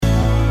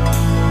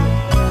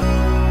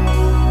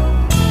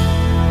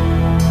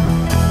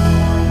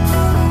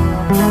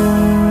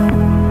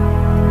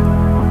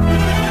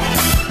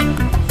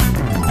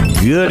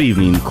Good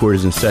evening, Court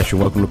is in session.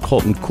 Welcome to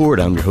Colton Court.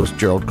 I'm your host,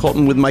 Gerald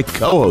Colton, with my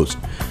co-host,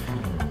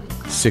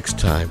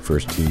 six-time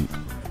first-team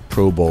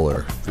Pro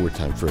Bowler,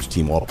 four-time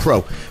first-team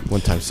All-Pro,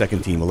 one-time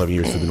second-team, 11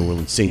 years for the New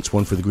Orleans Saints,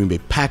 one for the Green Bay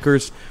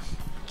Packers,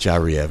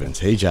 Jari Evans.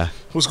 Hey, Ja.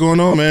 What's going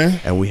on,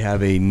 man? And we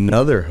have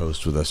another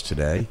host with us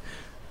today,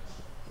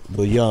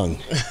 the young,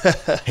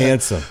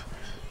 handsome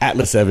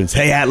Atlas Evans.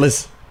 Hey,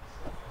 Atlas.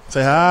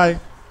 Say hi.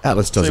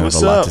 Atlas doesn't have a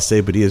lot to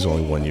say, but he is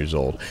only 1 year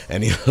old.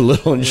 And he's a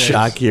little in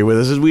shock here with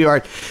us as we are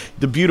at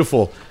the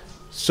beautiful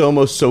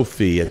Somo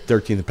Sophie at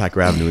 13th Packer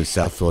Avenue in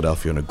South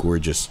Philadelphia on a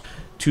gorgeous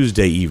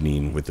Tuesday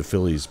evening with the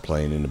Phillies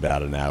playing in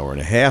about an hour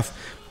and a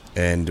half.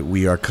 And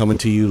we are coming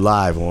to you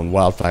live on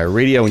Wildfire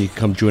Radio, and you can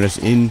come join us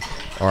in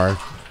our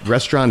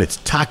restaurant. It's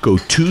Taco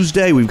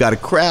Tuesday. We've got a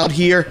crowd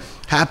here,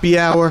 happy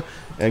hour,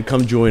 and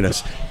come join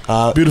us.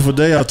 Beautiful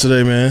day out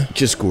today, man.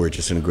 Just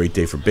gorgeous, and a great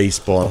day for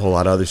baseball and a whole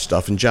lot of other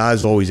stuff. And Ja,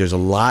 as always, there's a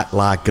lot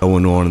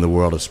going on in the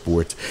world of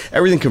sports.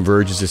 Everything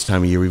converges this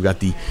time of year. We've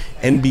got the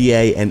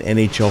NBA and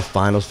NHL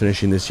finals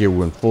finishing this year.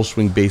 We're in full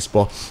swing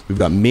baseball. We've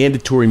got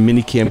mandatory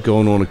minicamp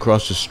going on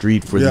across the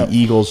street for the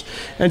Eagles,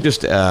 and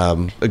just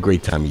a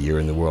great time of year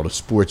in the world of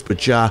sports.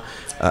 But Ja,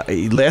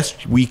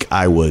 last week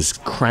I was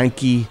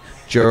cranky,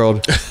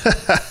 Gerald.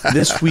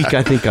 This week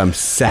I think I'm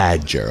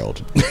sad,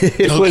 Gerald.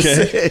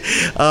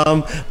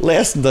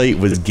 Last night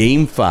was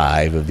Game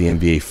 5 of the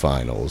NBA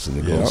Finals, and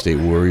the Golden State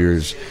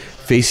Warriors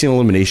facing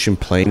elimination,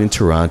 playing in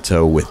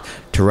Toronto, with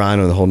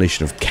Toronto and the whole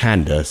nation of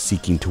Canada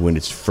seeking to win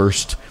its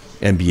first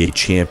NBA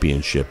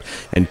championship.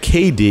 And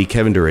KD,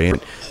 Kevin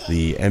Durant,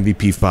 the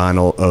MVP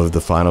final of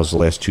the finals the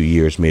last 2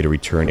 years, made a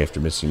return after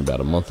missing about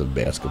a month of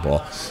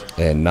basketball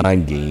and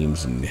 9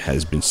 games, and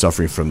has been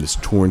suffering from this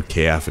torn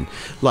calf, and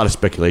a lot of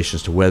speculation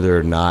as to whether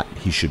or not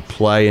he should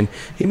play. And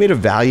he made a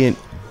valiant,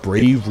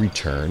 brave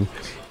return,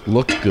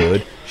 looked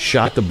good,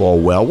 shot the ball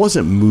well,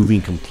 wasn't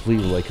moving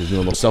completely like his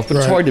normal self, but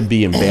it's hard to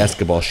be in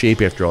basketball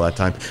shape after all that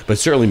time, but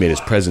certainly made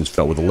his presence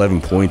felt with 11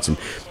 points and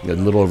a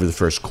little over the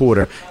first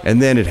quarter.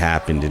 And then it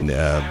happened, and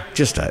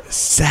just a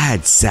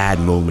sad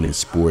moment in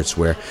sports,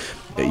 where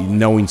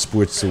knowing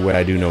sports the way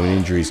I do, knowing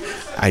injuries,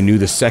 I knew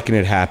the second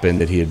it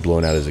happened that he had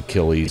blown out his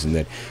Achilles and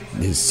that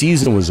his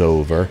season was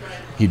over.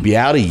 He'd be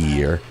out a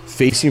year,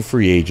 facing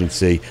free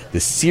agency. The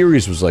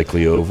series was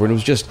likely over, and it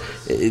was just,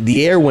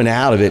 the air went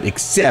out of it,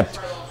 except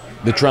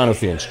the Toronto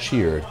fans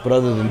cheered. But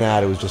other than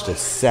that, it was just a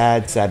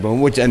sad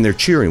moment, and their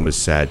cheering was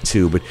sad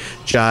too. But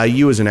Ja,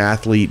 you as an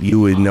athlete, you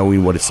would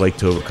knowing what it's like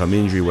to overcome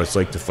injury, what it's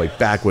like to fight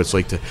back, what it's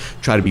like to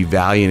try to be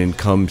valiant and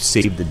come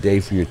save the day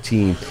for your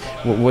team.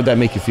 What'd that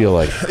make you feel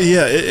like?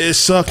 Yeah, it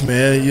sucked,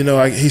 man. You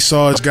know, he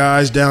saw his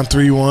guys down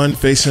 3-1,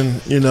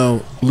 facing,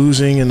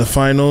 losing in the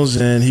finals,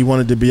 and he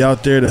wanted to be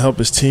out there to help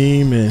his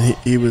team, and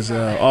he was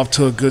off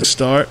to a good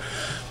start,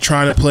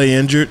 trying to play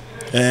injured.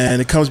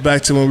 And it comes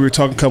back to when we were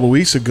talking a couple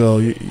weeks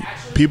ago.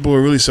 People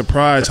were really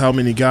surprised how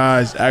many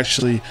guys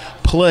actually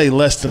play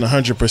less than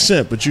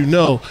 100%. But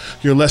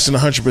your less than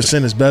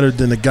 100% is better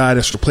than the guy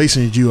that's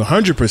replacing you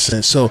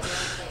 100%. So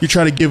you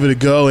try to give it a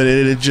go, and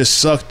it just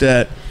sucked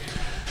that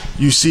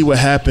you see what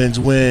happens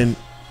when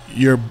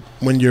your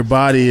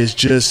body is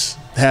just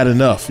had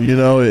enough.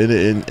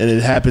 And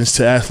it happens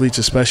to athletes,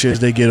 especially as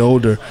they get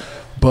older.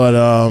 But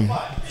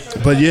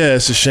yeah,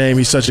 it's a shame.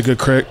 He's such a good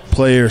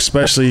player,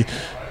 especially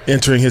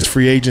entering his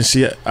free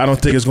agency. I don't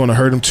think it's going to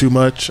hurt him too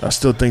much. I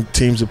still think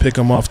teams will pick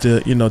him off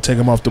take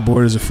him off the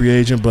board as a free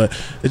agent, but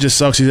it just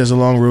sucks. He has a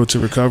long road to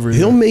recovery.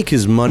 He'll make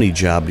his money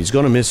job. He's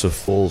going to miss a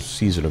full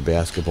season of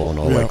basketball in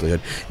all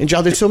likelihood. And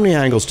John, there's so many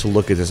angles to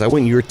look at this. I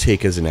want your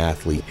take as an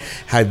athlete.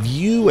 Have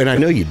you, and I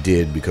know you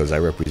did because I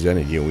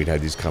represented you and we'd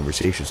had these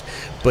conversations,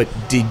 but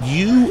did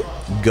you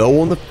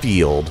go on the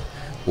field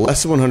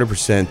less than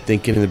 100%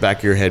 thinking in the back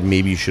of your head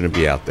maybe you shouldn't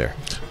be out there?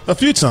 A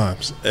few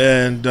times.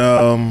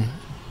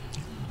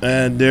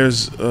 And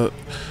there's a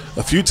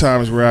few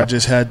times where I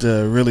just had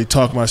to really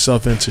talk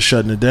myself into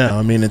shutting it down.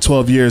 I mean, in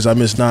 12 years, I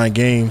missed 9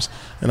 games,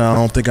 and I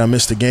don't think I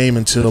missed a game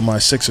until my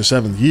 6th or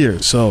 7th year.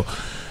 So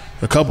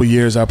a couple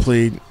years, I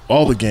played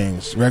all the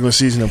games, regular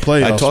season and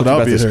playoffs. I talked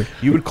about this.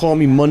 You would call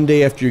me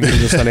Monday after your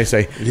game on Sunday,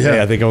 say,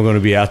 "Hey, I think I'm going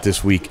to be out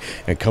this week."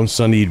 And come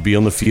Sunday, you'd be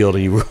on the field,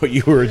 and you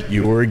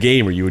were a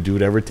gamer. You would do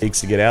whatever it takes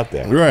to get out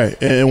there. Right.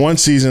 And one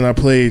season, I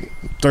played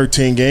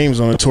 13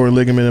 games on a torn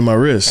ligament in my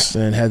wrist,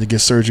 and had to get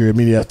surgery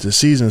immediately after the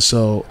season.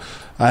 So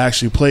I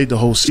actually played the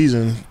whole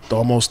season,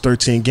 almost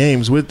 13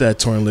 games with that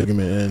torn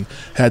ligament, and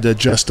had to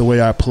adjust the way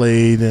I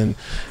played, and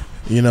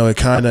it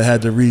kind of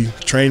had to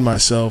retrain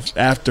myself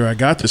after I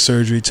got the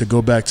surgery to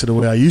go back to the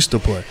way I used to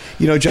play.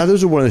 John,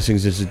 those are one of the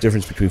things. There's a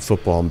difference between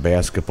football and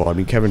basketball. I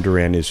mean, Kevin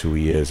Durant is who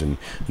he is, and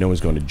no one's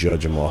going to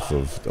judge him off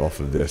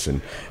of this.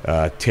 And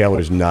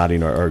Taylor's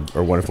nodding, our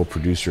wonderful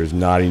producer is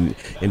nodding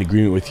in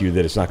agreement with you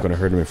that it's not going to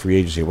hurt him in free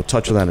agency. We'll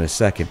touch on that in a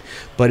second.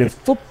 But in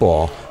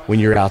football, when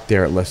you're out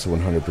there at less than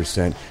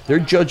 100%, they're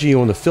judging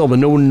you on the film,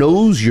 and no one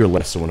knows you're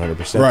less than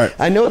 100%. Right.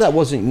 I know that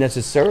wasn't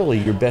necessarily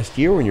your best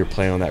year when you're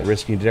playing on that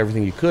risk, and you did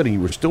everything you could, and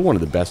you were still one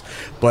of the best.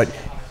 But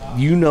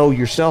you know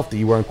yourself that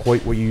you weren't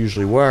quite what you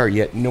usually were,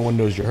 yet no one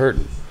knows you're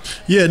hurting.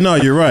 Yeah, no,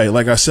 you're right.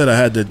 Like I said, I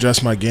had to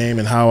adjust my game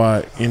and how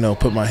I,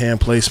 put my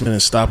hand placement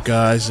and stop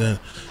guys, and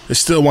it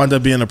still wound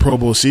up being a Pro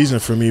Bowl season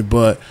for me.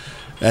 But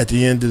at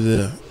the end of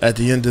the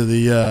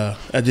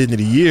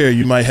year,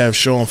 you might have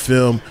shown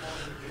film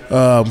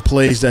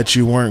plays that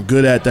you weren't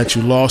good at, that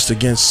you lost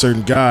against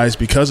certain guys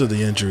because of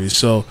the injuries.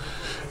 So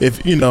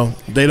if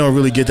they don't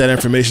really get that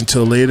information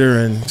till later,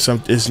 and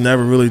it's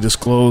never really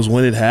disclosed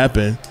when it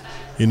happened.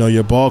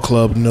 Your ball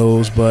club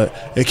knows, but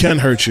it can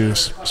hurt you,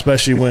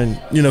 especially when,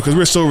 because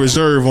we're so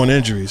reserved on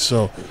injuries.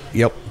 So,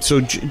 yep.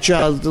 So,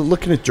 John,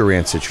 looking at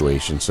Durant's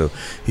situation, so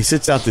he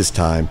sits out this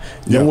time.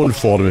 No one would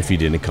fault him if he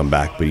didn't come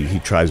back, but he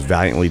tries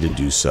valiantly to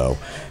do so.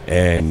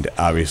 And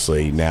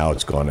obviously now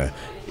it's going to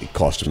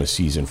cost him a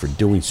season for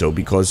doing so,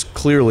 because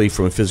clearly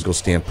from a physical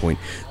standpoint,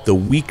 the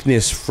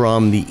weakness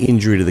from the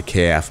injury to the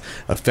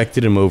calf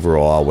affected him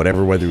overall,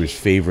 whether he was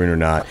favoring or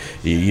not.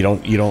 You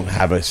don't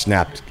have a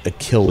snapped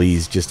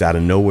Achilles just out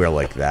of nowhere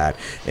like that.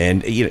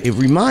 And it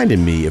reminded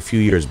me a few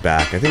years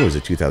back, I think it was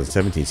the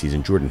 2017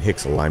 season, Jordan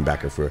Hicks, a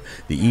linebacker for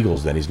the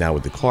Eagles, then he's now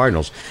with the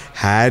Cardinals,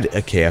 had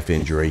a calf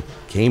injury,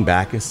 came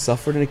back and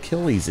suffered an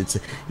Achilles. It's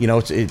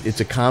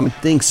a common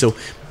thing. So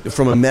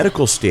from a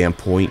medical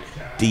standpoint,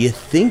 do you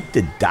think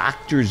the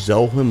doctors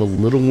owe him a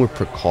little more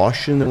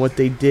precaution than what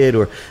they did,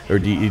 or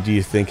do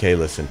you think, hey,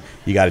 listen,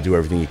 you got to do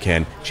everything you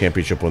can,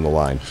 championship on the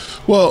line?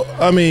 Well,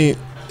 I mean,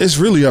 it's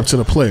really up to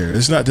the player.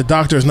 It's not, the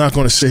doctor is not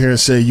going to sit here and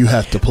say you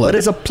have to play. But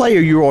as a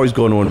player, you're always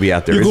going to want to be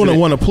out there. You're going to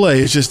want to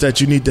play. It's just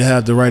that you need to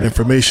have the right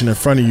information in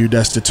front of you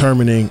that's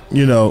determining,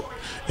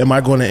 am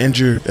I going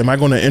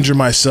to injure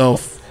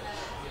myself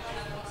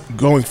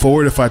going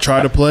forward if I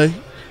try to play?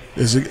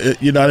 Is it,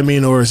 you know what I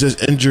mean, or is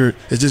this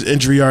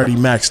injury already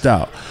maxed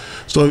out?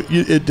 So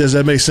does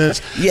that make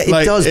sense? Yeah,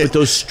 it does. But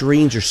those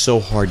strains are so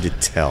hard to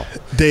tell.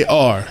 They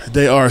are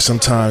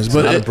sometimes. It's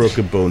not a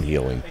broken bone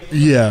healing.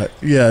 Yeah,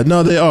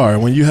 no, they are.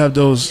 When you have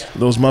those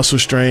muscle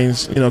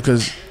strains,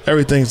 because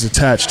everything's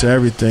attached to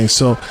everything,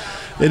 so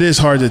it is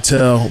hard to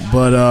tell.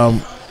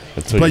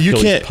 But you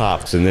can't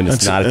pops, and then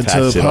it's not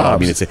attached to it. I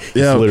mean, it's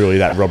literally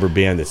that rubber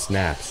band that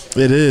snaps.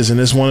 It is, and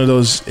it's one of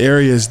those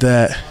areas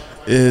that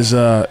is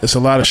it's a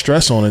lot of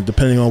stress on it,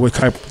 depending on what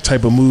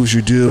type of moves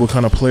you do, what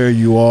kind of player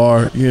you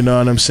are. You know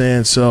what I'm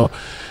saying? So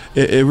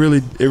it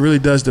really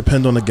does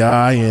depend on the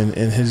guy and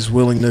his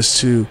willingness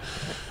to,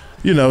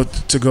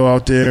 to go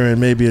out there and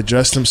maybe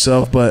adjust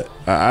himself. But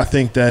I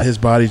think that his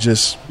body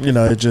just,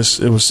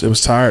 it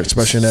was tired,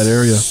 especially in that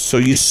area. So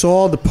you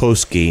saw the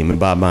post game, and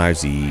Bob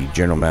Myers, the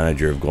general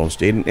manager of Golden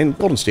State, and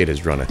Golden State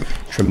has run a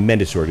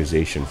tremendous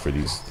organization for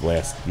these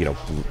last,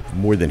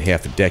 more than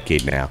half a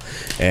decade now.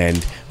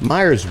 And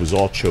Myers was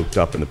all choked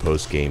up in the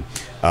post game.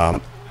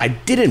 I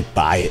didn't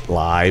buy it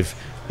live.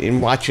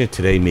 In watching it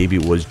today, maybe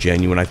it was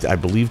genuine. I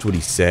believed what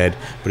he said,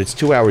 but it's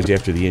 2 hours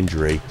after the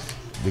injury.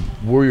 The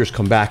Warriors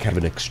come back, have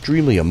an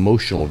extremely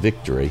emotional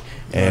victory,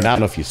 and I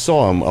don't know if you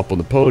saw him up on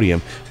the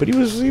podium, but he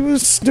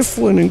was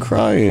sniffling and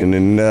crying,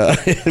 and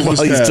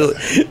while he's still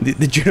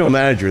the general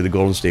manager of the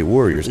Golden State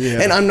Warriors.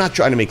 Yeah. And I'm not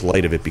trying to make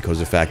light of it, because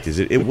the fact is,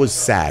 it was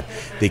sad.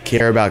 They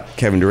care about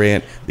Kevin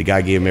Durant. The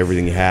guy gave him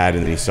everything he had,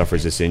 and then he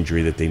suffers this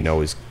injury that they know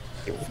is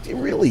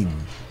really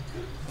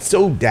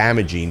so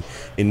damaging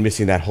in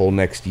missing that whole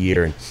next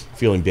year and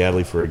feeling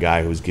badly for a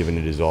guy who's given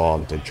it his all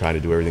and trying to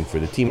do everything for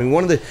the team. And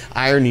one of the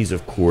ironies,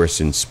 of course,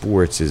 in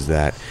sports is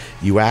that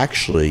you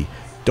actually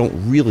don't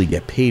really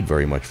get paid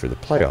very much for the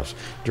playoffs.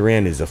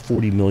 Durant is a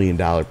 $40 million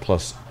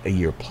plus a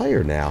year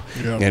player now.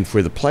 Yeah. And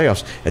for the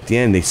playoffs, at the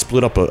end, they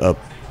split up a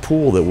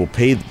pool that will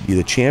pay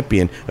the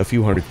champion a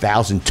few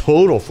 $100,000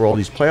 total for all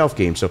these playoff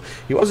games. So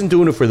he wasn't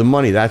doing it for the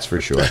money, that's for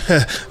sure.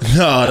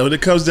 No, when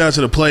it comes down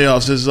to the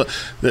playoffs, is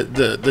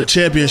the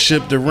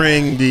championship, the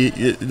ring,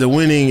 the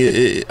winning,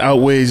 it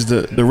outweighs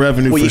the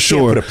revenue for sure.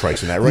 You can't put a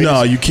price on that, right?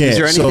 No, you can't. Is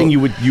there anything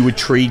you would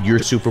trade your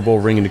Super Bowl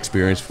ring and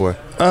experience for?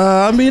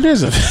 I mean,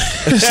 there's a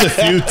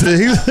few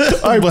things.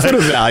 All right, put a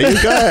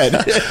value. Go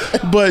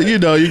ahead. But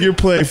you're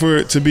playing for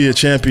it to be a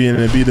champion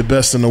and be the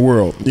best in the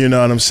world. You know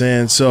what I'm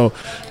saying? So,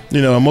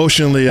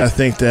 emotionally, I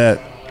think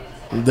that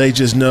they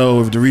just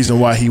know the reason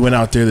why he went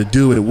out there to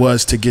do it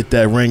was to get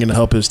that ring and to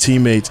help his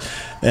teammates.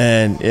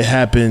 And it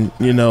happened,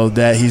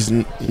 that he's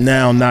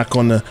now not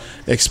going to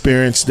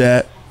experience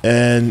that.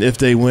 And if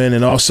they win,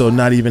 and also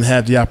not even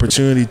have the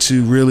opportunity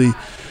to really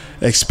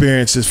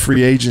experience his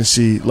free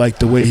agency like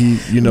the way he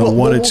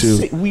wanted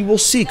to. We will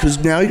see,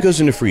 because now he goes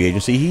into free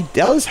agency. He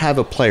does have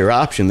a player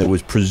option that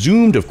was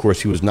presumed, of course,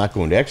 he was not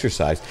going to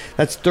exercise.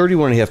 That's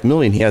 $31.5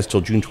 million he has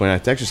till June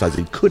 29th to exercise.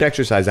 He could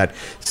exercise that,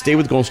 stay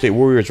with the Golden State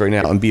Warriors right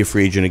now, and be a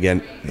free agent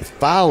again the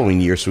following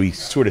year. So he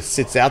sort of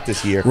sits out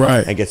this year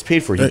and gets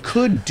paid for it. He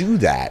could do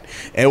that,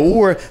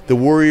 or the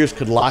Warriors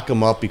could lock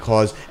him up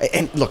because.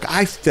 And look,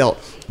 I felt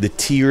the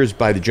tears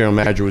by the general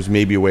manager was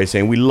maybe a way of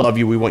saying, we love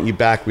you, we want you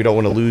back, we don't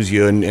want to lose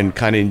you, and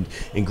kind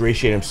of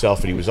ingratiate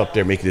himself. And he was up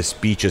there making this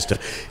speech as to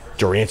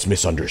Durant's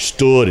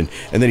misunderstood, and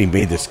then he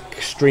made this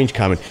strange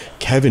comment.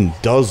 Kevin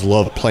does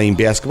love playing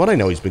basketball. I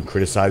know he's been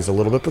criticized a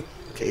little bit, but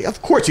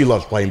Of course he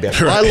loves playing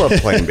basketball. I love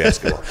playing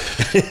basketball.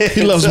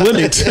 He loves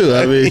winning, too.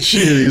 I mean,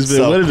 he's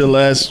been winning the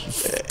last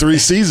 3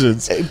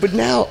 seasons. But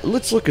now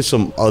let's look at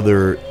some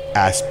other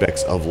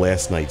aspects of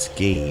last night's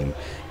game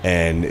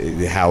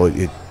and how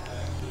it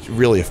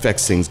really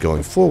affects things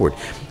going forward.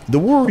 The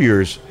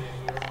Warriors,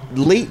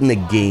 late in the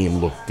game,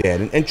 looked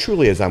dead. And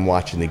truly, as I'm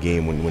watching the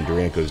game, when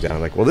Durant goes down,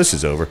 I'm like, well, this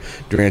is over.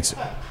 Durant's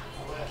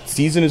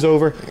season is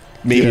over.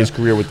 Maybe his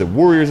career with the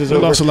Warriors is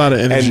over. Lost a lot of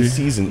energy.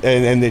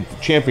 And the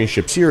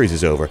championship series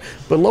is over.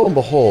 But lo and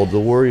behold, the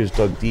Warriors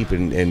dug deep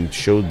and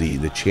showed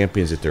the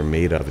champions that they're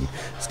made of. And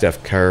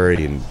Steph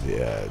Curry and,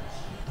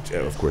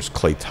 of course,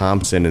 Klay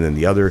Thompson, and then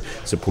the other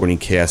supporting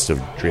cast of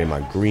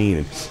Draymond Green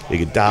and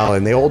Iguodala,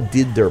 and they all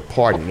did their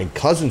part. And then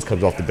Cousins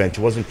comes off the bench.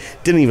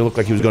 Didn't even look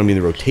like he was going to be in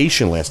the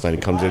rotation last night. He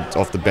comes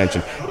off the bench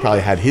and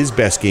probably had his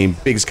best game,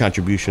 biggest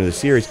contribution of the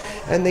series.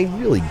 And they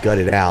really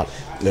gutted out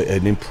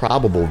an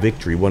improbable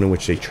victory, one in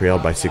which they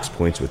trailed by 6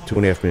 points with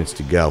 2.5 minutes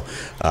to go.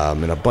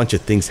 And a bunch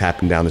of things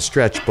happened down the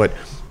stretch. But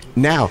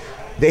now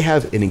they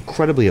have an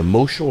incredibly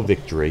emotional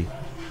victory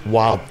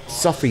while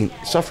suffering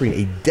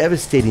a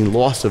devastating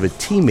loss of a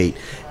teammate.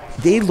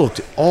 They looked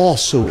all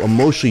so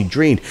emotionally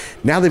drained.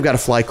 Now they've got to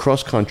fly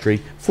cross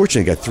country.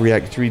 Fortunately, got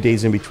 3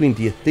 days in between.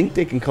 Do you think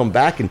they can come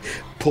back and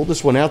pull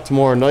this one out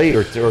tomorrow night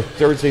or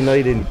Thursday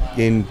night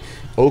in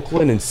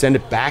Oakland and send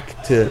it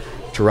back to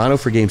Toronto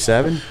for Game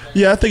 7?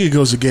 Yeah, I think it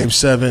goes to Game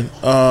 7.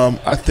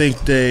 I think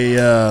they,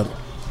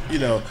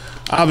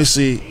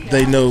 obviously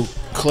they know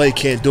Klay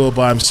can't do it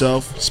by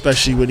himself,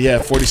 especially when he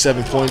had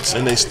 47 points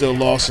and they still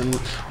lost. And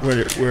not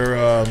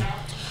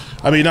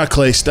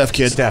Klay, Steph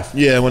can't. Steph.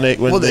 Yeah, when they had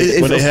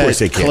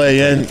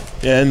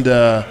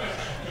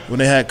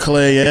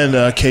Klay and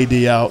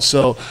KD out.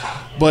 So,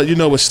 but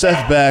with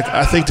Steph back,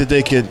 I think that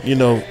they could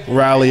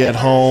rally at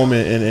home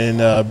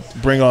and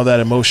bring all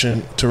that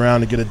emotion to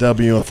Toronto to get a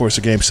W and force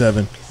a Game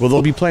 7. Well,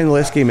 they'll be playing the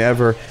last game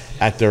ever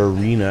at their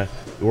arena.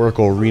 The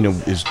Oracle Arena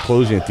is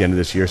closing at the end of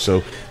this year,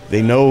 so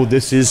they know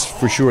this is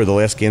for sure the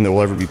last game that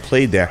will ever be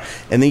played there.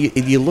 And then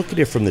you look at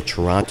it from the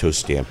Toronto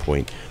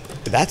standpoint,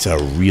 that's a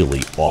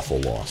really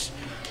awful loss.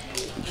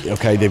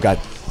 Okay, they've got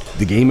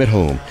the game at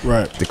home.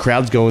 Right. The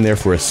crowd's going there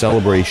for a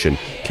celebration.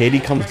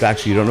 KD comes back,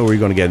 so you don't know where you're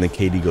going to get, and then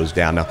KD goes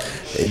down. Now,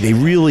 they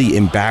really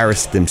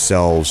embarrassed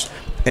themselves.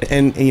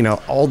 And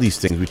all these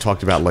things we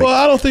talked about. Well,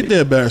 I don't think they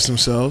embarrassed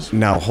themselves.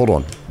 Now, hold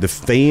on. The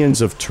fans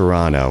of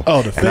Toronto.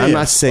 Oh, the fans. And I'm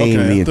not saying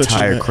the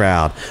entire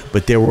crowd,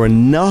 but there were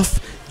enough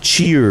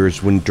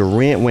cheers when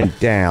Durant went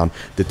down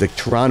that the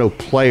Toronto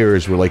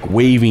players were like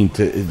waving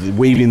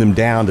them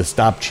down to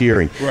stop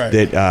cheering. Right.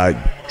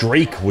 That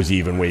Drake was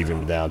even waving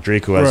them down.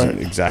 Drake, who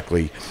hasn't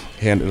exactly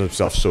handled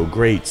himself so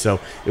great. So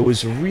it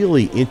was a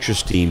really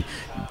interesting,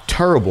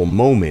 terrible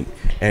moment.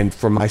 And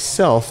for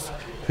myself,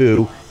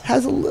 who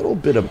has a little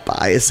bit of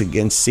bias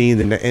against seeing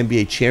the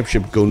NBA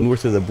championship go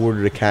north of the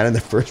border to Canada in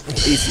the first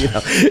place,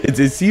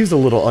 it seems a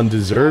little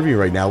undeserving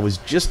right now. It was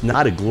just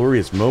not a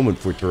glorious moment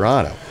for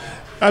Toronto.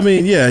 I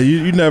mean, yeah,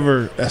 you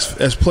never,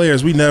 as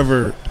players, we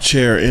never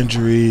share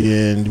injury,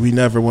 and we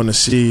never want to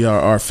see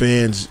our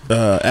fans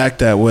act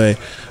that way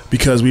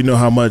because we know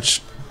how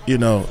much,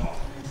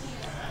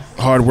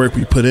 hard work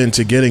we put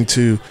into getting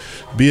to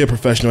be a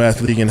professional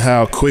athlete and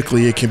how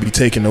quickly it can be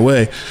taken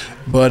away.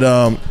 But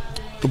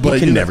you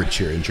can never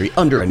cheer injury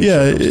under any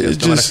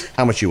circumstance, no matter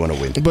how much you want to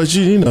win. But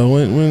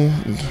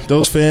when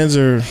those fans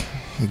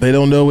they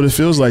don't know what it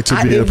feels like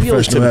to be a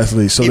professional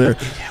athlete. So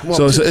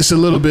it's a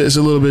little bit,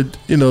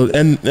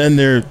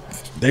 and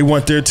they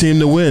want their team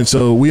to win.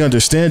 So we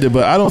understand it,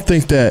 but I don't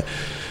think that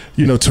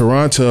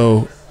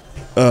Toronto,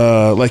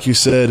 like you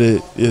said,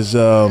 it is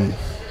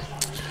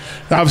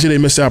obviously they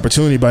missed the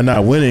opportunity by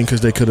not winning because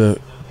they could have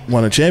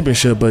won a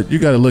championship. But you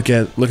got to look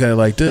at it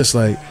like this,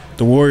 like.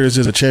 The Warriors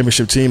is a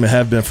championship team and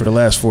have been for the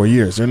last 4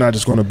 years. They're not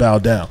just going to bow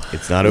down.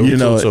 It's not over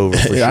until it's over,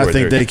 for sure. I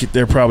think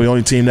they're probably the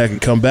only team that can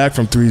come back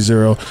from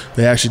 3-0.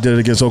 They actually did it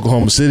against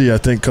Oklahoma City, I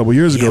think, a couple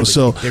years ago.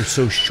 So they're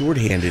so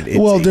shorthanded.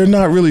 They're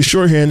not really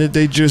shorthanded.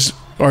 They just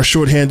are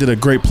shorthanded a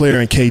great player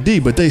in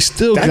KD, but they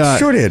still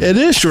shorthanded. It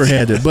is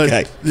shorthanded,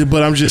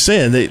 but I'm just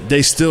saying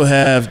they still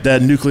have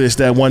that nucleus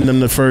that won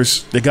them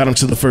they got them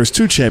to the first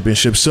 2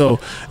 championships.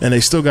 So, and they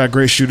still got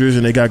great shooters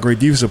and they got great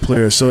defensive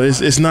players. So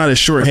it's not as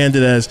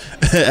shorthanded as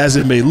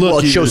it may look.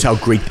 Well, it shows how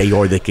great they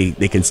are. They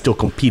can still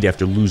compete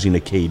after losing a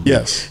KD.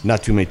 Yes,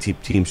 not too many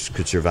teams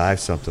could survive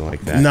something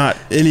like that. Not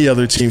any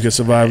other team could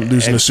survive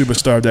losing a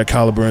superstar of that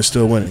caliber and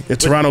still winning. If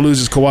Toronto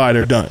loses Kawhi,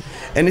 they're done.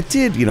 And it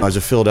did, as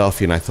a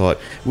Philadelphian, I thought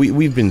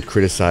we've been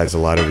criticized a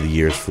lot over the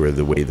years for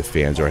the way the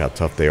fans are, how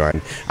tough they are.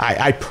 And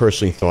I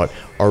personally thought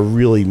our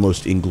really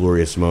most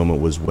inglorious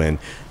moment was when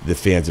the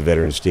fans of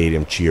Veterans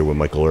Stadium cheer when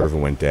Michael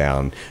Irvin went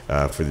down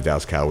for the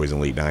Dallas Cowboys in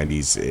the late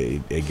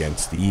 90s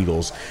against the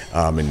Eagles.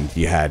 And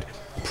you had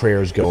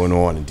prayers going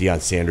on, and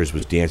Deion Sanders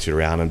was dancing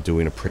around him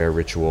doing a prayer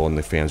ritual, and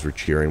the fans were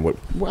cheering. What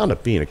wound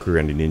up being a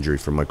career-ending injury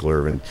for Michael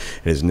Irvin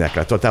in his neck.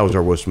 I thought that was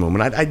our worst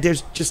moment.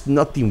 There's just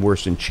nothing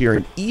worse than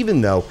cheering,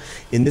 even though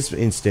in this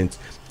instance,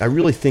 I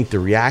really think the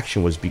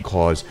reaction was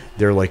because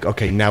they're like,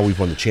 okay, now we've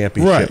won the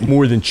championship, right,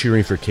 more than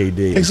cheering for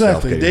KD.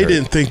 Exactly. They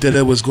didn't think that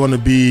it was going to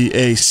be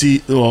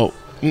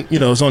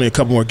it's only a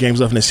couple more games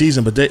left in the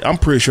season, but I'm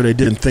pretty sure they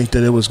didn't think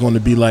that it was going to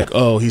be like,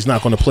 oh, he's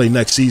not going to play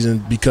next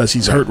season because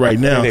he's hurt right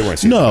now.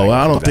 No,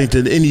 I don't think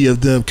that any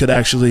of them could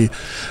actually,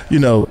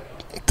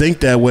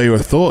 think that way or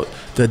thought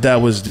that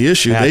was the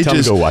issue. They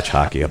just go watch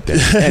hockey up there.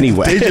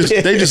 Anyway,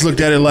 they just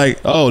looked at it like,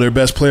 oh, their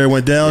best player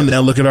went down.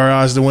 Now look at our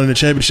odds to win the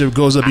championship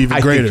goes up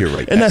even greater. I think you're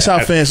right. And that's how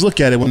fans look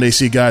at it when they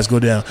see guys go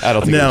down. I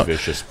don't think it's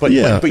vicious, but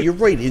you're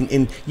right.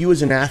 And you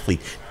as an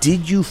athlete,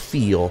 did you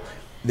feel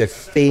that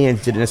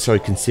fans didn't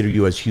necessarily consider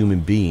you as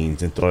human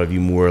beings and thought of you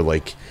more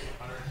like,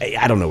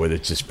 I don't know whether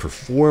it's just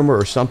performer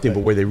or something, but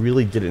where they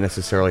really didn't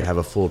necessarily have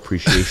a full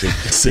appreciation.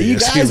 So you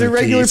guys are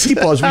regular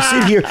people as we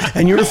sit here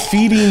and you're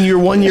feeding your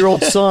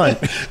 1-year-old son.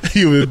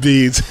 Human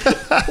beings.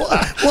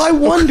 Well, I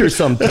wonder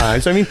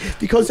sometimes. I mean,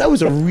 because that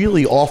was a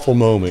really awful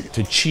moment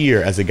to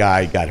cheer as a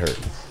guy got hurt.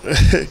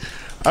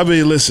 I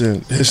mean,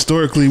 listen,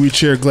 historically we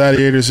cheer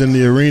gladiators in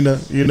the arena,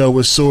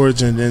 with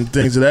swords and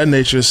things of that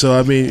nature. So,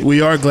 I mean, we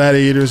are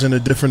gladiators in a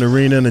different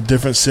arena, in a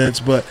different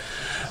sense. But,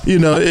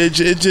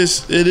 it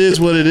is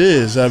what it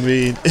is. I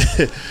mean,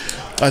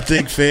 I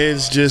think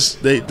fans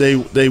just,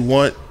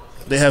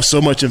 they have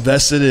so much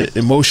invested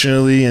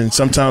emotionally and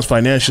sometimes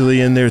financially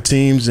in their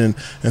teams and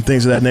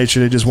things of that nature.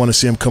 They just want to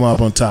see them come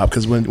out on top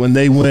because when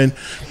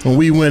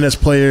we win as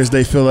players,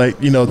 they feel like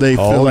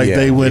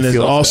they win as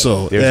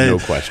also. There's no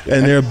question,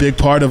 and they're a big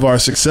part of our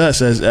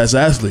success as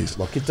athletes.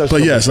 Look,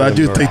 but yes, I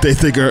do think they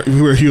think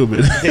we're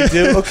human. They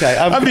do. Okay.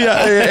 And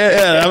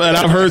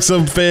I've heard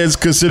some fans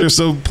consider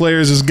some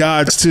players as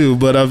gods too.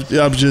 But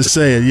I'm just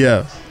saying,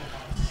 yeah.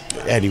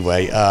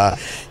 Anyway,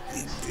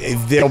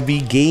 there'll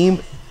be game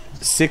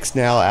 6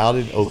 now out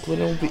in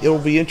Oakland. It'll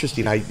be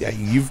interesting.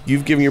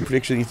 You've given your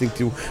prediction. You think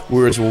the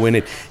Warriors will win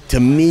it. To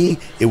me,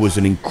 it was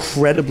an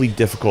incredibly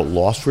difficult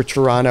loss for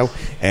Toronto,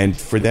 and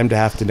for them to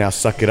have to now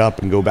suck it up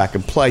and go back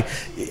and play.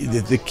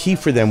 The key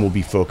for them will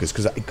be focus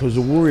because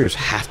the Warriors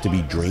have to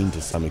be drained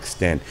to some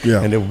extent,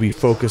 and they will be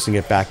focusing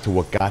it back to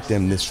what got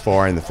them this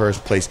far in the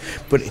first place.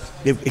 But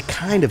it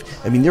kind of,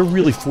 I mean, they're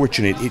really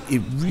fortunate.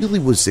 It really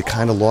was the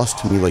kind of loss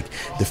to me like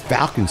the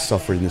Falcons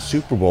suffered in the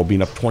Super Bowl,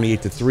 being up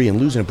 28-3 and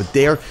losing it. But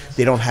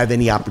they don't have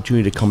any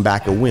opportunity to come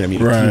back and win. I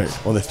mean, a team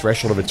on the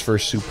threshold of its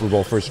first Super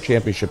Bowl, first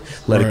championship,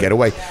 let it get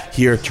away.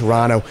 Here,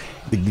 Toronto,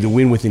 the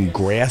win within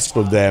grasp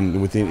of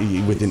them,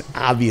 within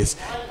obvious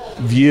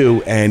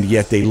view, and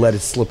yet they let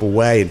it slip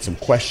away, and some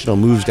questionable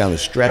moves down the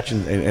stretch,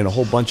 and a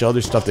whole bunch of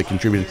other stuff that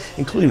contributed,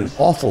 including an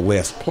awful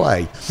last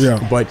play.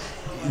 Yeah. But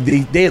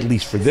they at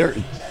least for their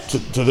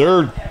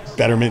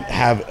betterment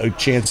have a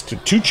chance to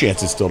 2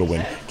 chances still to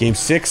win. Game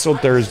 6 on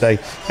Thursday,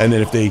 and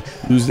then if they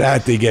lose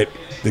that, they get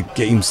the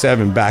Game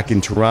 7 back in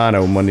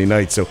Toronto Monday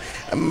night. So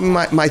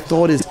my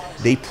thought is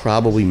they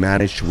probably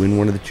managed to win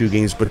one of the 2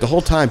 games, but the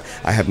whole time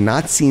I have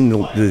not seen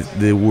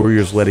the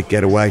Warriors let it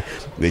get away.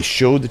 They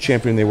showed the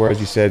champion they were, as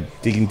you said,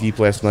 digging deep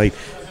last night.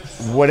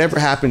 Whatever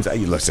happens,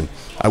 listen,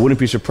 I wouldn't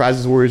be surprised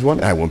if the Warriors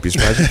won. I wouldn't be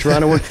surprised if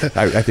Toronto won.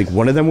 I think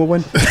one of them will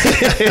win.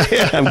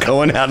 I'm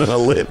going out on a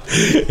limb.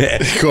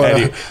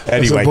 Anyway,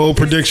 it's a bold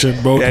prediction.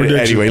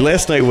 Anyway,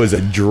 last night was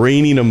a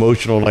draining,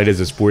 emotional night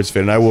as a sports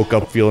fan, and I woke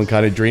up feeling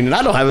kind of drained, and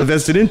I don't have a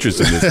vested interest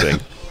in this thing.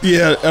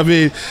 Yeah, I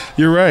mean,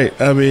 you're right.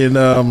 I mean,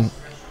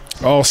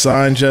 all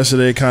signs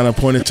yesterday kind of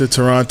pointed to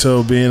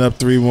Toronto being up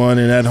 3-1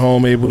 and at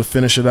home able to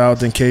finish it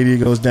out. Then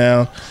KD goes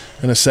down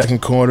in the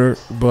second quarter,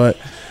 but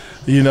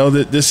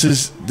that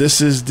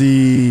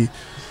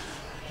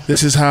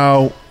this is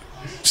how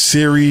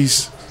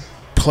series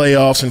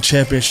playoffs and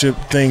championship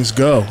things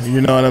go. You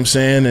know what I'm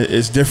saying?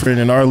 It's different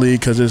in our league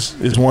because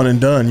it's one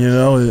and done.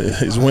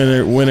 It's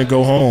win and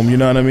go home. You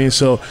know what I mean?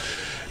 So,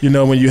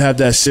 when you have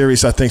that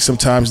series, I think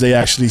sometimes they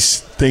actually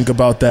think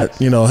about that.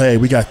 Hey,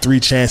 we got 3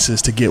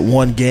 chances to get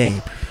 1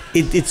 game.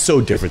 It's so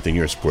different than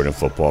your sport in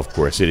football. Of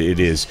course, it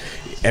is.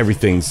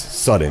 Everything's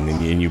sudden,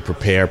 and you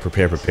prepare,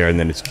 and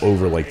then it's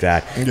over like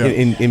that. Yeah.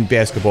 In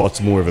basketball, it's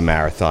more of a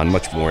marathon,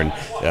 much more. And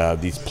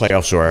these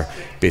playoffs are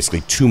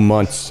basically 2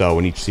 months, so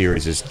in each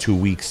series is 2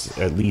 weeks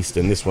at least,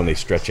 and this one they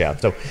stretch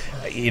out. So,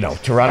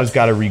 Toronto's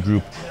got to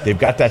regroup. They've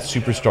got that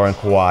superstar in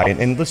Kawhi,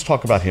 and let's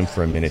talk about him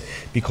for a minute,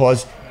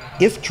 because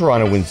if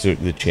Toronto wins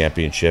the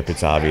championship,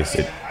 it's obvious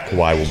that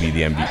Kawhi will be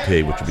the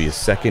MVP, which will be his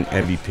second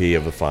MVP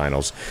of the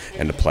finals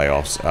and the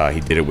playoffs. He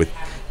did it with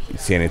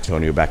San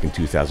Antonio back in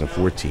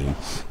 2014,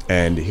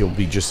 and he'll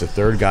be just the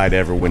third guy to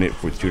ever win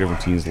it with two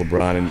different teams.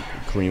 LeBron and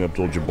Kareem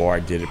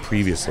Abdul-Jabbar did it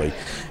previously,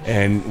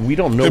 and we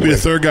don't know. He'll be the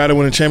third guy to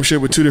win a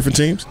championship with two different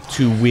teams?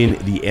 To win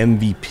the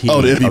MVP, the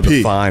MVP of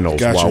the finals.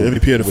 Gotcha,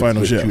 MVP of the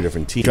finals, with yeah. two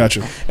different teams.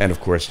 Gotcha. And, of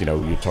course,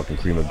 you're talking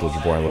Kareem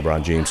Abdul-Jabbar and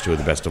LeBron James, two of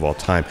the best of all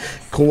time.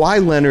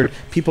 Kawhi Leonard,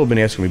 people have been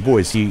asking me, boy,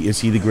 is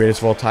he the greatest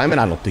of all time? And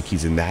I don't think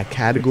he's in that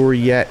category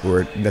yet,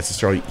 or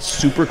necessarily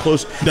super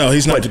close. No,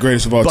 he's not the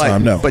greatest of all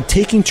time, no. But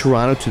taking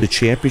Toronto to the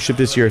championship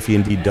this year, if he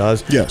indeed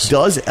does,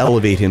 does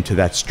elevate him to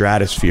that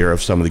stratosphere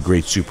of some of the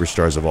great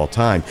superstars of all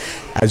time,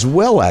 as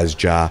well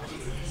as Ja.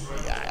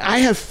 I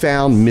have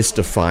found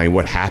mystifying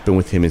what happened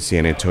with him in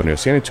San Antonio.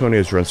 San Antonio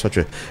has run such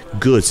a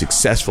good,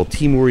 successful,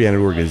 team-oriented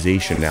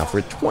organization now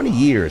for 20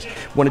 years.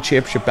 Won a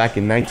championship back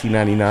in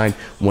 1999,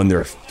 won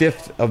their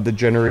fifth of the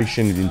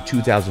generation in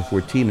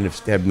 2014, and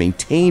have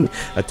maintained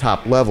a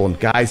top level. And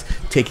guys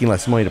taking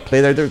less money to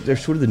play there, they're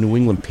sort of the New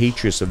England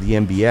Patriots of the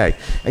NBA.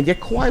 And yet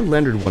Kawhi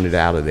Leonard wanted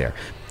out of there.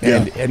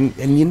 And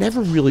you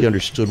never really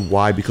understood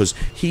why, because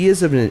he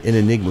is an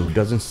enigma who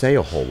doesn't say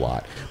a whole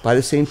lot. By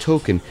the same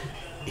token,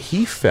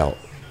 he felt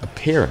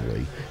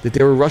apparently that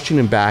they were rushing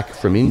him back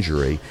from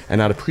injury and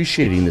not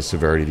appreciating the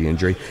severity of the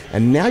injury.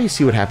 And now you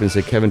see what happens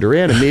to Kevin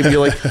Durant, and maybe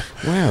you're like,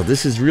 wow,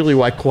 this is really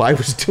why Kawhi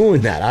was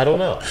doing that. I don't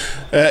know.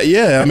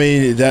 I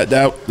mean,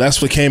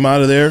 that's what came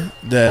out of there,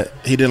 that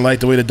he didn't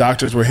like the way the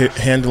doctors were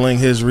handling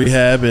his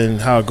rehab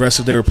and how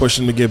aggressive they were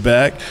pushing him to get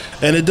back.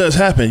 And it does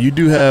happen. You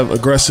do have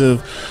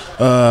aggressive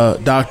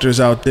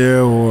doctors out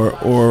there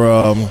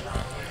or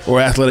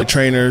athletic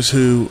trainers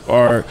who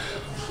are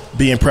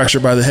being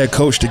pressured by the head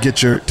coach to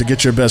get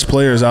your best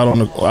players out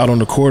on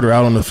the court or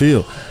out on the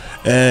field.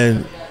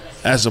 And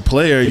as a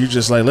player, you're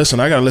just like, listen,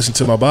 I got to listen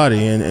to my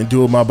body and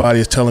do what my body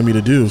is telling me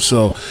to do.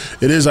 So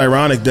it is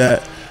ironic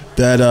that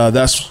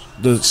that's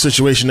the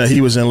situation that he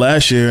was in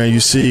last year, and you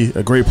see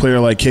a great player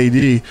like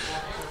KD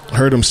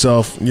hurt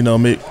himself,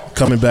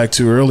 coming back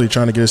too early,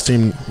 trying to get his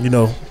team,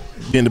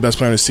 being the best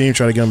player on his team,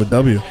 trying to get him a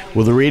W.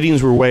 Well, the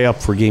ratings were way up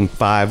for Game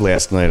 5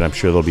 last night. I'm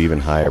sure they'll be even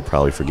higher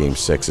probably for Game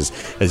 6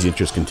 as the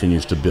interest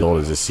continues to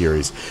build as the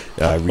series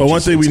reaches. Well,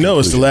 one thing we know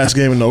is the last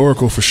game in the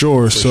Oracle for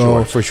sure.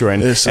 For sure.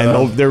 And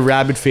there are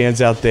rabid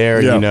fans out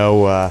there,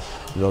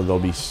 They'll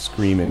be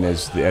screaming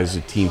as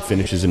the team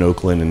finishes in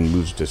Oakland and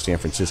moves to San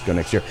Francisco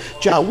next year.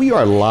 Ja, we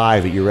are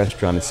live at your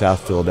restaurant in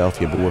South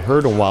Philadelphia, but we're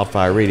heard on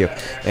Wildfire Radio.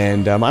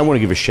 And I want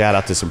to give a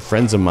shout-out to some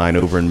friends of mine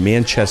over in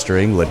Manchester,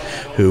 England,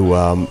 who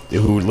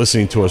were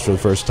listening to us for the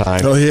first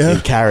time. Oh, yeah?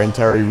 And Kara and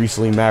Terry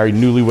recently married.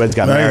 Newlyweds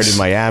got married in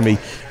Miami,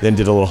 then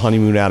did a little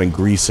honeymoon out in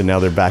Greece, and now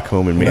they're back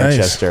home in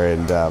Manchester.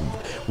 Nice. And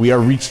we're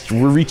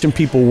reaching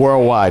people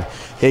worldwide.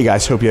 Hey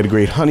guys, hope you had a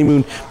great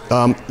honeymoon.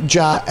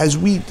 Ja,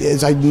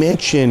 as I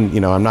mentioned,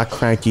 I'm not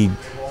cranky,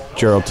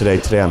 Gerald, today.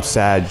 Today I'm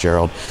sad,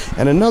 Gerald.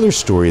 And another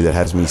story that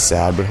has me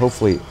sad, but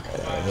hopefully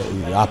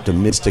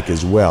optimistic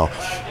as well,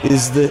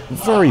 is the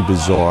very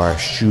bizarre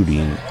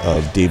shooting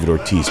of David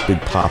Ortiz, Big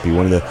Papi,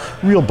 one of the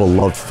real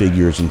beloved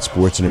figures in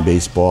sports and in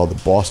baseball,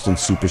 the Boston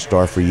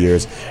superstar for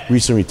years,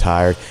 recently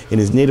retired in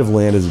his native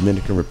land of the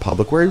Dominican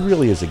Republic, where he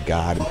really is a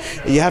god.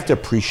 And you have to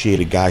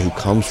appreciate a guy who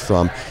comes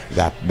from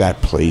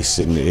that place,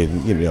 and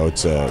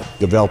it's a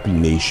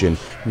developing nation,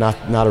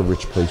 not a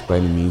rich place by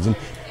any means, and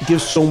he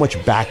gives so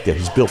much back there.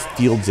 He's built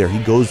fields there.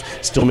 He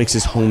still makes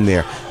his home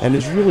there, and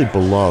is really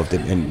beloved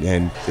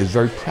and is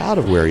very proud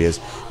of where he is.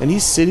 And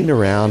he's sitting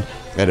around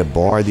at a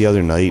bar the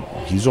other night.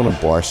 He's on a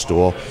bar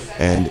stool,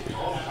 and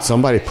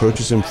somebody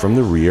approaches him from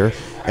the rear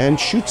and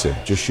shoots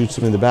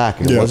him in the back.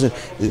 And it wasn't.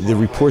 The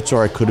reports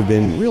are it could have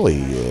been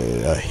really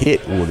a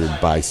hit ordered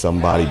by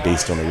somebody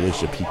based on a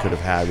relationship he could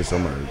have had with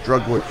someone in a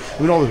drug lord.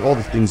 I mean, all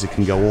the things that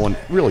can go on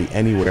really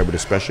anywhere, but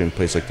especially in a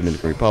place like the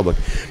Dominican Republic.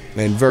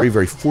 And very,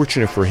 very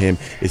fortunate for him,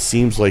 it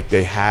seems like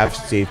they have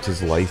saved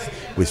his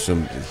life with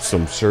some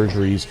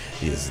surgeries.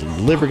 His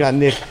liver got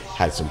nicked,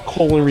 had some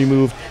colon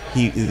removed.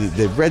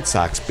 The Red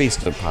Sox,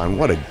 based upon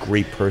what a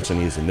great person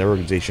he is in their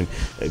organization,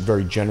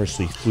 very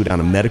generously flew down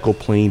a medical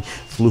plane,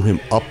 flew him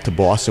up to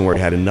Boston, where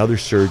he had another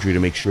surgery to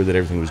make sure that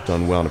everything was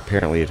done well, and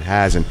apparently it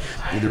has. And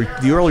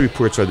the early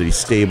reports are that he's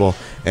stable,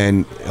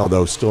 and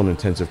although still in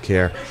intensive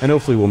care, and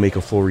hopefully will make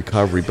a full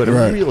recovery. But a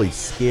really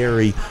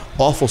scary,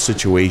 awful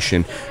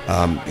situation.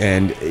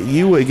 And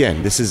you,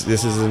 again, this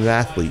is an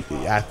athlete.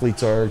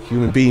 Athletes are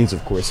human beings,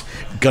 of course.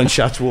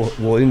 Gunshots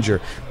will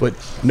injure, but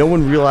no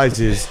one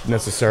realizes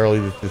necessarily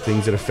the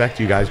things that affect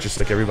you guys, just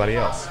like everybody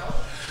else.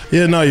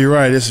 Yeah, no, you're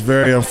right. It's a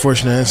very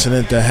unfortunate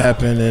incident that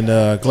happened,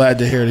 and glad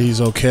to hear that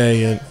he's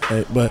okay.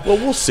 But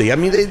we'll see. I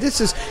mean, this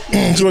is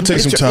it's going to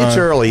take some time. It's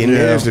early, and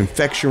there's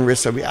infection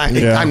risks. I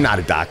mean, I'm not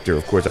a doctor,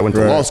 of course. I went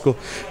to law school,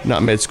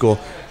 not med school.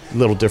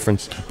 Little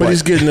difference, but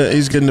he's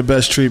getting the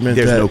best treatment.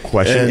 There's no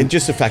question, and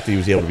just the fact that he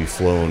was able to be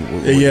flown,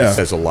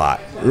 says a lot.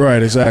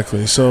 Right,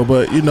 exactly. So,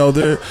 but and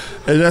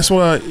that's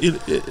why.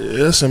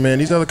 Listen, man,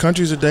 these other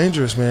countries are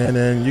dangerous, man,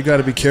 and you got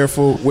to be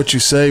careful what you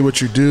say, what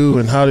you do,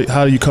 and how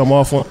do you come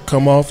off.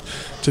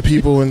 to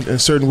people in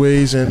certain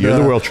ways. And you're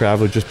the world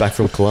traveler just back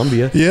from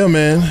Colombia. Yeah,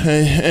 man,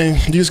 and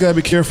you just gotta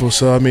be careful.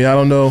 So I mean, I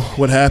don't know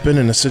what happened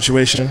in the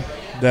situation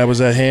that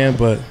was at hand,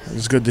 but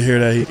it's good to hear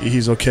that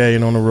he's okay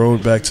and on the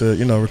road back to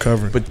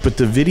recovering. But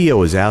the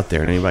video is out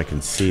there and anybody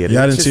can see it.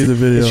 Yeah, I didn't see the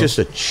video. It's just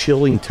a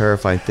chilling,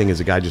 terrifying thing as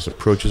a guy just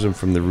approaches him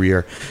from the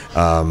rear.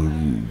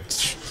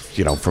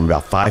 From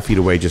about 5 feet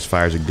away, just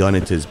fires a gun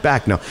into his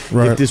back. Now,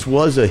 if this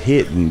was a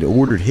hit, an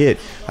ordered hit,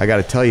 I got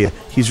to tell you,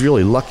 he's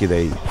really lucky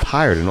they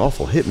hired an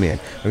awful hitman.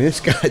 I mean,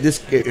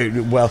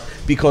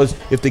 because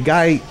if the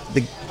guy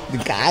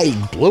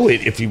blew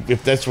it,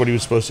 if that's what he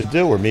was supposed to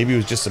do, or maybe he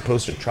was just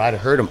supposed to try to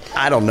hurt him,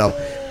 I don't know.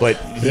 But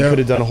he could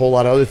have done a whole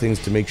lot of other things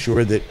to make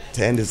sure that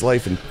to end his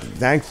life, and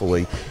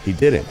thankfully he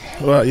didn't.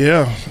 Well,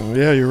 yeah,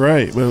 you're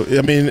right. Well,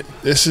 I mean,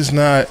 this is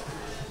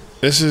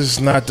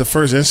not the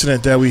first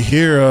incident that we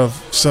hear of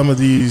some of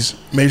these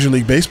Major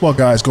League Baseball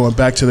guys going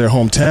back to their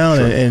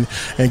hometown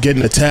and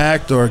getting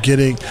attacked or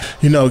getting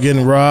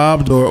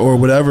robbed or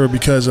whatever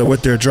because of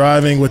what they're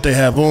driving, what they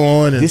have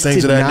on, and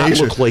things of that nature. This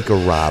did not look like a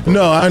robbery.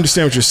 No, I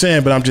understand what you're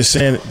saying, but I'm just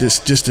saying this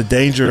just the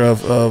danger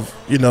of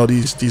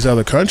these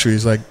other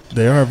countries. Like,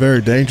 they are very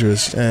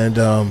dangerous, and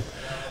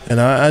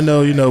I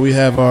know we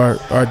have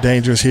our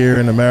dangers here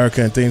in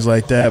America and things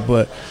like that,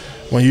 but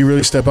when you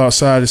really step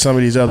outside of some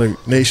of these other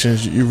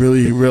nations, you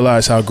really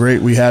realize how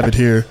great we have it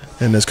here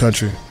in this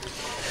country.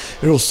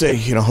 It'll say,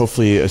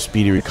 hopefully a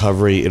speedy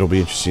recovery. It'll be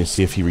interesting to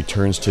see if he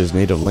returns to his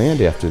native land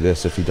after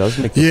this. If he does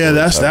make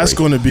that's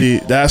going to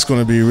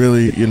be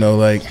really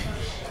like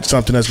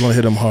something that's going to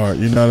hit him hard.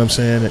 You know what I'm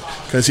saying?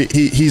 Because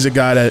he's a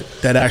guy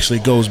that actually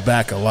goes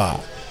back a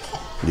lot.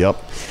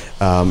 Yep.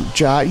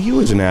 Ja, you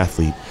as an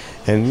athlete,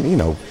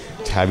 and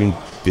having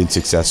been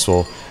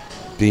successful,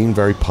 being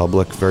very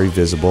public, very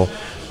visible.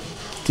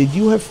 Did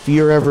you have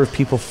fear ever of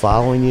people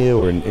following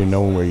you or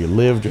knowing where you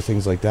lived or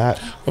things like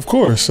that? Of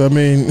course. I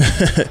mean,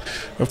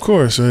 of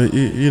course.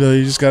 You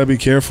just got to be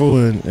careful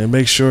and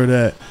make sure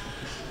that,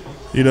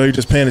 you're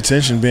just paying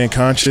attention, being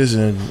conscious,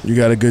 and you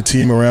got a good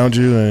team around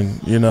you.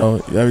 And,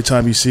 every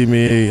time you see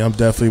me, I'm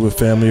definitely with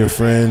family or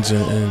friends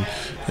and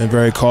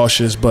very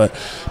cautious. But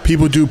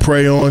people do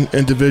prey on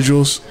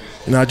individuals,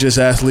 not just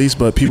athletes,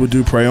 but people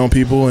do prey on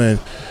people. And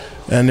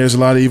there's a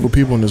lot of evil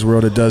people in this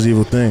world that does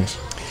evil things.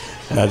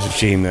 That's a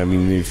shame. I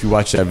mean, if you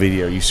watch that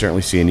video, you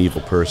certainly see an evil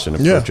person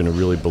approaching a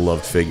really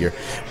beloved figure.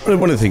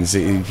 One of the things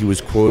that he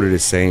was quoted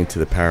as saying to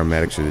the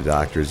paramedics or the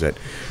doctors that,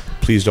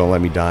 please don't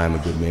let me die, I'm a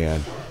good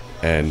man.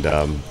 And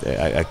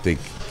I think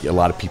a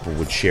lot of people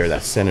would share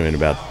that sentiment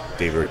about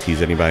David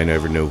Ortiz. Anybody I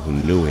ever know who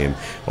knew him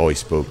always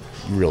spoke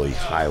really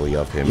highly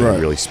of him. A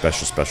really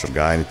special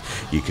guy. And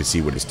you could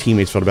see what his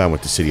teammates felt about him,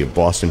 what the city of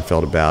Boston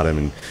felt about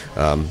him,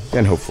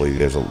 and hopefully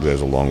there's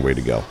a long way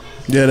to go.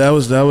 Yeah, that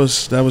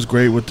was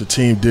great what the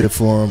team did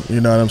for him.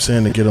 You know what I'm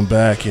saying, to get him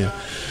back and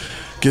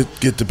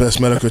get the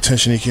best medical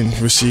attention he can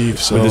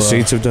receive. So would the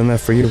Saints have done that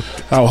for you?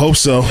 I hope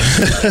so.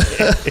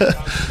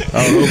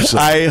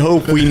 I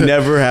hope we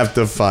never have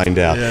to find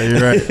out. Yeah, you're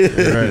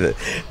right.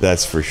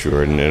 That's for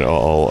sure. And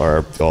all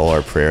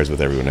our prayers with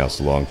everyone else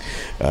along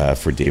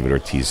for David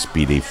Ortiz's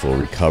speedy full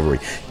recovery.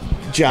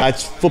 Ja,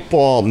 it's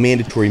football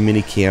mandatory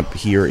minicamp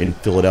here in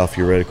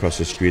Philadelphia, right across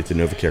the street at the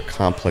NovaCare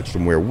complex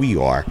from where we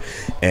are.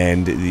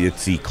 And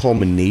it's the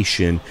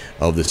culmination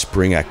of the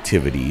spring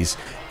activities,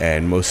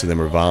 and most of them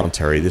are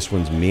voluntary. This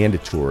one's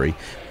mandatory.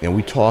 And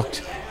we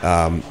talked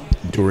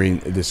during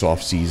this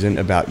offseason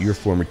about your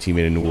former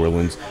teammate in New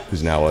Orleans,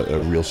 who's now a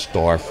real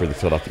star for the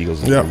Philadelphia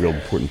Eagles and a real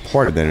important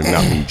part of that, and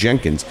Malcolm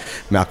Jenkins.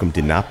 Malcolm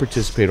did not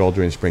participate all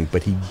during the spring,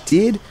 but he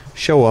did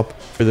show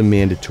up for the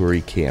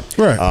mandatory camp,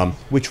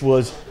 which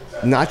was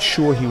not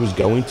sure he was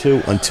going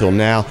to until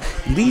now.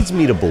 Leads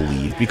me to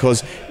believe,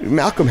 because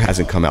Malcolm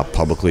hasn't come out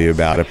publicly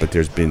about it, but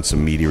there's been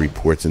some media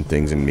reports and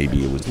things, and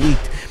maybe it was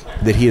leaked,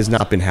 that he has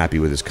not been happy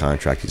with his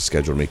contract. He's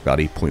scheduled to make about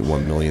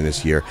 $8.1 million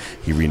this year.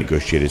 He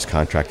renegotiated his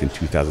contract in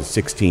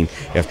 2016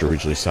 after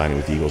originally signing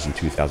with the Eagles in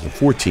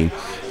 2014,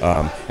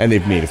 and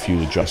they've made a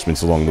few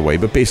adjustments along the way,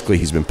 but basically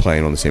he's been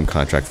playing on the same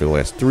contract for the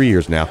last 3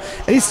 years now,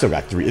 and he's still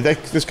got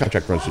this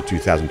contract runs to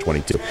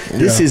 2022.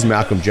 This is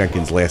Malcolm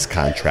Jenkins' last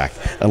contract,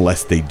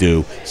 unless they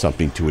do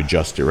something to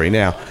adjust it right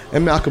now.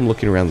 And Malcolm,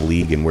 looking around the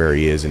league and where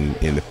he is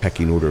in the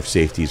pecking order of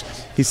safeties,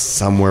 he's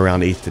somewhere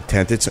around 8th to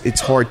 10th.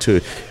 It's hard to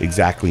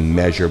exactly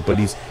measure, but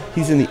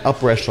he's in the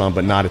upper echelon,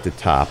 but not at the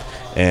top.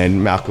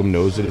 And Malcolm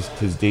knows that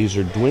his days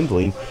are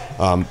dwindling.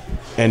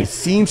 And it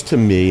seems to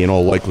me, in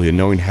all likelihood,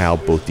 knowing how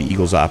both the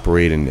Eagles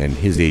operate and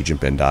his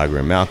agent, Ben Dogger,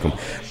 and Malcolm,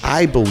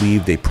 I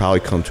believe they probably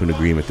come to an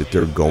agreement that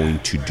they're going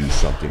to do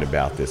something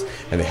about this.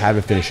 And they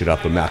haven't finished it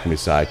up, but Malcolm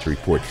decided to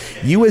report.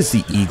 You, as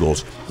the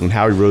Eagles, and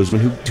Howie Roseman,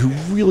 who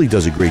really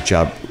does a great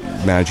job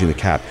managing the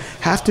cap,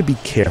 have to be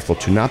careful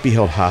to not be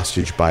held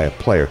hostage by a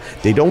player.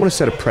 They don't want to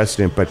set a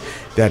precedent, but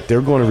that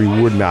they're going to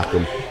reward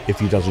Malcolm if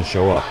he doesn't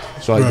show up.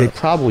 So they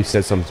probably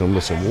said something to him,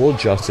 listen, we'll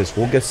adjust this,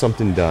 we'll get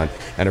something done,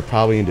 and are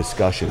probably in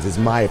discussions, is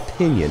my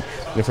opinion.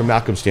 And from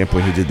Malcolm's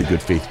standpoint, he did the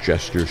good faith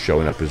gesture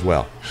showing up as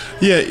well.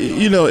 Yeah,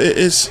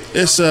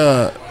 it's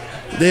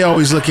they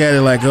always look at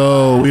it like,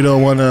 oh, we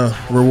don't want to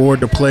reward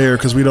the player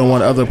because we don't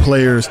want other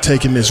players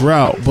taking this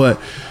route. But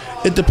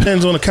it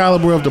depends on the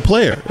caliber of the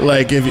player.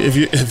 Like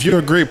if you're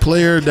a great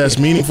player that's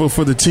meaningful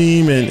for the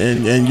team,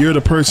 and you're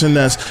the person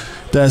that's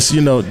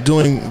doing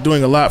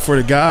a lot for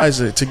the guys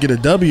to get a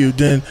W,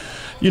 then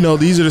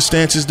these are the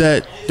stances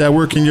that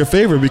work in your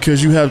favor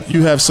because you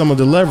have some of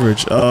the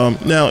leverage.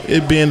 Now,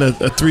 it being a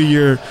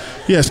 3-year,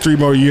 he has 3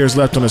 more years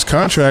left on his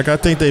contract. I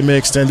think they may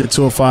extend it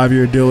to a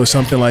 5-year deal or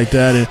something like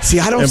that. And, see,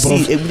 I don't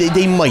see it.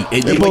 They might.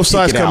 They both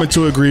sides come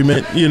into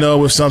agreement,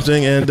 with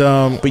something. And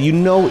but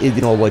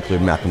likely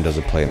Malcolm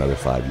doesn't play another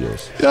 5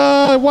 years.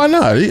 Why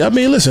not? I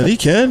mean, listen, he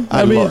can.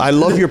 I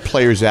love your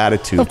player's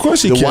attitude. Of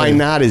course he can. The why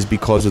not is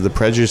because of the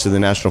prejudice of the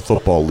National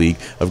Football League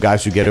of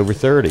guys who get over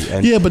 30.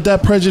 And yeah, but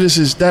that prejudice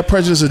is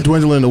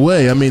dwindling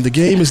away. I mean, the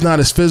game is not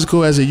as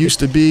physical as it used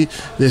to be.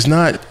 There's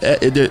not.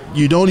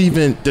 You don't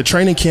even. The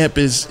training camp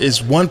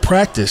is one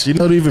practice. You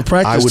don't even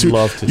practice. I would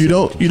love to. You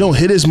don't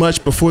hit as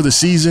much before the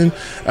season.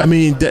 I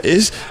mean,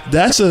 that's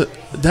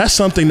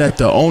something that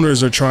the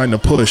owners are trying to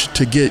push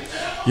to get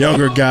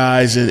younger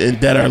guys and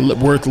that are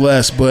worth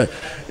less. But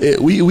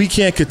we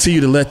can't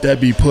continue to let that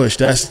be pushed.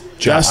 That's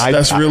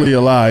really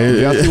a lie.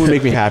 Nothing would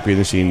make me happier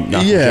than seeing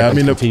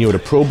continue at a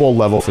Pro Bowl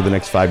level for the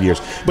next 5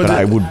 years. But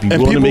I would be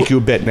willing to make you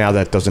a bet now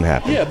that doesn't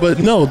happen. Yeah, but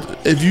no,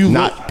 if you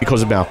not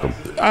because of Malcolm.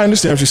 I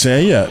understand what you're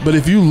saying. Yeah, but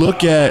if you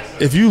look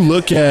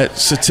at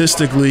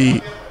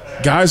statistically,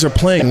 guys are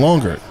playing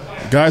longer.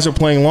 Guys are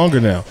playing longer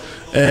now,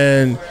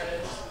 and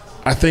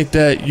I think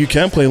that you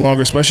can play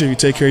longer, especially if you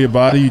take care of your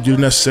body. You do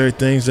necessary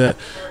things that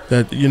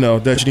you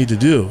need to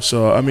do.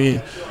 So I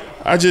mean,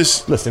 I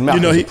just listen.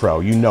 Malcolm's a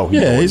pro.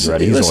 He's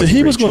ready.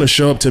 He was going to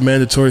show up to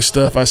mandatory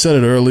stuff. I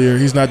said it earlier.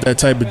 He's not that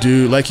type of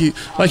dude. Like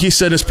he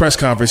said in his press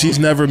conference, he's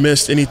never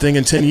missed anything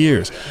in 10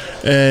 years.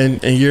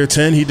 And in year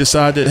 10, he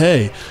decided,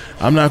 hey,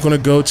 I'm not going to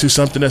go to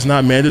something that's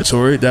not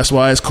mandatory. That's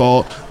why it's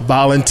called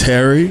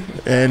voluntary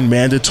and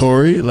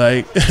mandatory.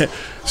 Like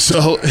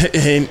so,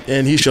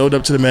 and he showed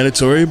up to the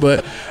mandatory.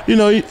 But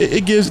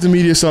it gives the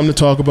media something to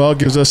talk about.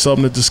 Gives us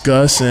something to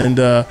discuss. And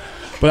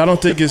but I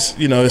don't think it's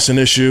an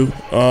issue.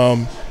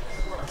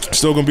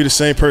 Still going to be the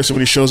same person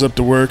when he shows up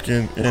to work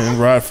and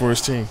ride for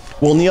his team.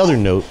 Well, on the other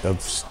note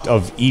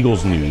of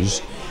Eagles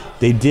news,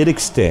 they did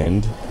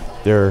extend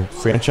their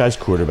franchise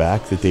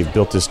quarterback that they've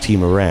built this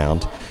team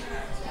around,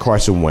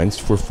 Carson Wentz,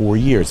 for 4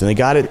 years. And they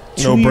got it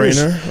 2 years.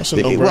 No-brainer. That's a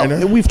no-brainer.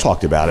 Well, we've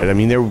talked about it. I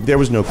mean, there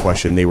was no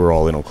question they were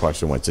all in on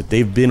Carson Wentz. That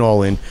they've been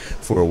all in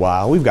for a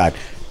while. We've got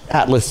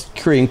Atlas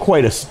creating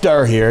quite a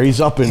stir here. He's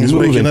up and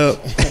moving. Waking up.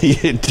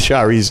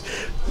 Shari's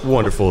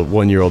wonderful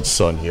 1-year-old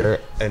son here,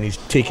 and he's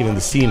taking in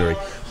the scenery.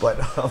 But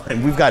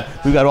and we've got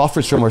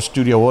offers from our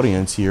studio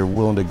audience here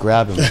willing to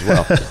grab him as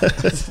well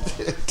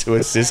to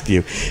assist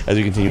you as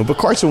we continue. But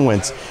Carson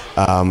Wentz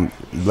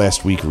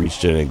last week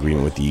reached an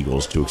agreement with the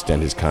Eagles to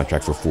extend his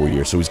contract for 4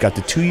 years. So he's got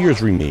the 2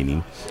 years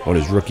remaining on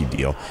his rookie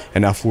deal,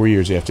 and now 4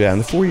 years after that. And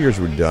the 4 years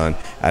were done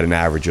at an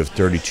average of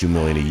 $32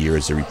 million a year,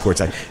 as the reports.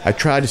 I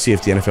tried to see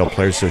if the NFL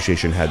Players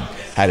Association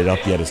had it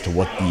up yet as to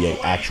what the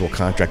actual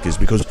contract is,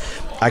 because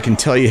I can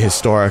tell you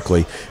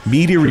historically,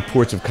 media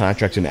reports of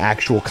contracts and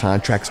actual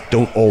contracts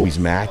don't always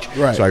match.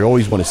 Right. So I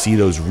always want to see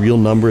those real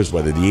numbers,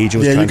 whether the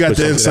agent was trying to put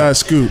something you got the inside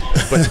scoop.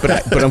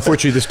 But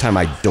unfortunately this time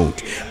I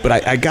don't.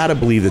 But I got to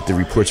believe that the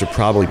reports are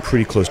probably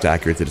pretty close to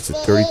accurate, that it's a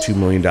 $32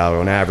 million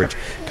on average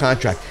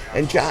contract.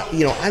 And,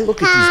 I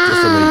look at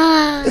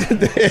these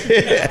differently,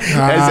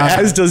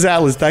 as does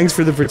Alice. Thanks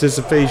for the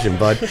participation,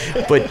 bud.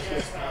 But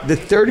the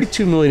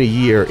 $32 million a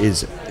year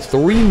is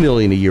 $3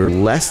 million a year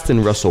less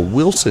than Russell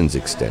Wilson's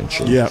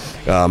extension. Yeah.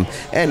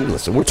 And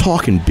listen, we're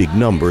talking big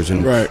numbers,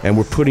 and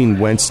we're putting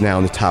Wentz now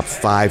in the top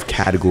 5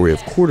 category of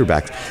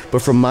quarterbacks.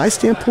 But from my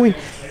standpoint,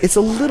 it's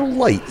a little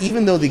light.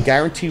 Even though the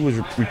guarantee was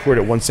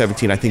reported at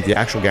 $117, I think the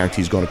actual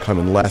guarantee is going to come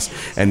in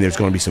less, and there's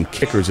going to be some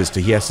kickers as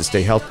to he has to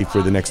stay healthy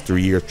for the next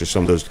 3 years for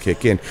some of those to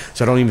kick in.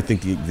 So I don't even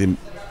think the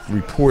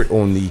report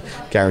on the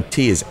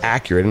guarantee is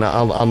accurate, and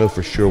I'll know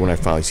for sure when I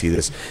finally see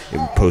this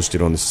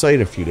posted on the site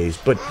in a few days.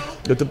 But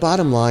the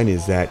bottom line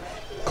is that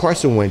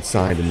Carson Wentz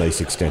signed a nice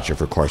extension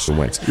for Carson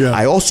Wentz. Yeah.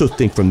 I also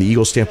think from the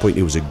Eagles' standpoint,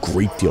 it was a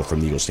great deal from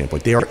the Eagles'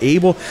 standpoint. They are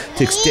able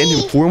to extend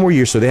him 4 more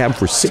years, so they have him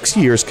for 6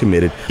 years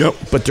committed. Yep.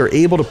 But they're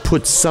able to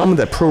put some of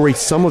that, prorate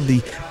some of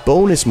the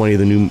bonus money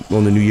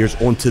on the new years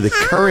onto the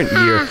current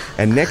year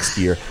and next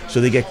year,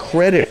 so they get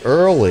credit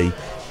early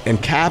and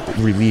cap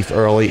relief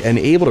early, and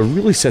able to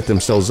really set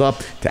themselves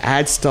up to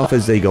add stuff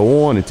as they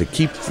go on, and to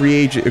keep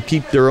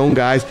keep their own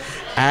guys,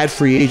 add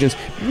free agents.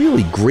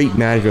 Really great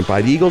management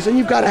by the Eagles, and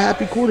you've got a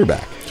happy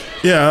quarterback.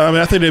 Yeah, I mean,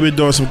 I think they've been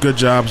doing some good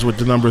jobs with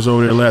the numbers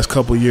over the last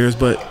couple of years,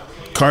 but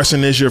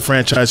Carson is your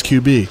franchise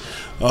QB,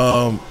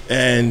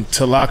 and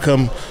to lock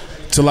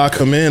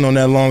him in on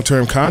that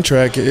long-term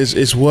contract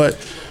is what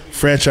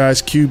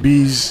franchise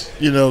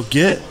QBs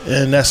get,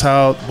 and that's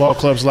how ball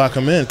clubs lock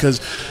them in, because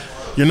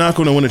you're not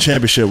going to win a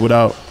championship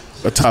without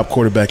a top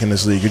quarterback in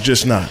this league. You're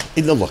just not.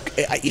 Look,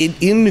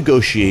 in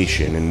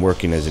negotiation and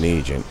working as an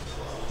agent,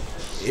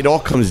 it all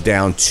comes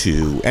down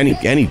to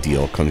any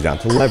deal comes down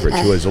to leverage.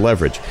 Who has the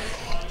leverage?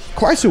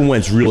 Carson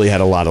Wentz really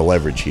had a lot of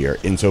leverage here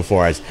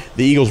insofar as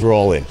the Eagles were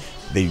all in.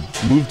 They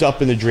moved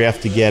up in the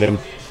draft to get him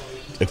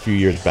a few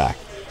years back,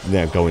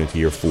 now going into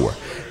year 4,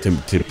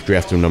 to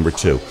draft him number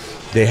 2.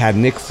 They had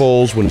Nick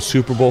Foles win a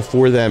Super Bowl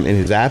for them in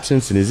his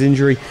absence and his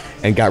injury,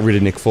 and got rid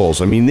of Nick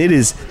Foles. I mean,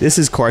 this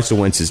is Carson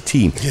Wentz's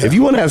team. Yeah. If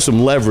you want to have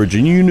some leverage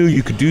and you knew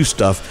you could do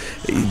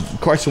stuff,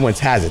 Carson Wentz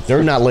has it.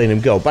 They're not letting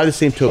him go. By the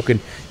same token,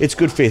 it's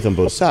good faith on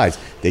both sides.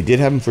 They did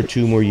have him for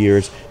 2 more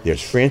years.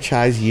 There's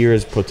franchise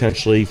years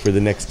potentially for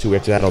the next 2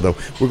 after that, although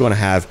we're going to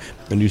have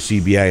a new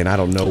CBA, and I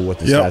don't know what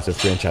the status of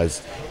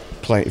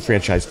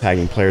franchise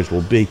tagging players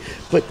will be.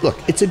 But look,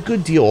 it's a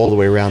good deal all the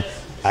way around.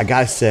 I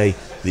got to say,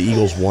 the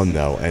Eagles won,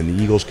 though, and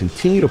the Eagles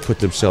continue to put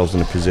themselves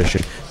in a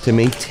position to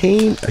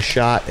maintain a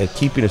shot at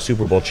keeping a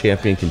Super Bowl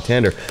champion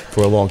contender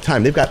for a long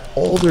time. They've got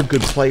all their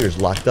good players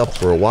locked up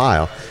for a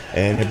while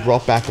and have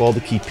brought back all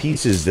the key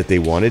pieces that they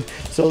wanted.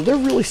 So they're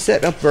really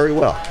setting up very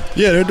well.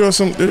 Yeah, they're doing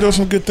some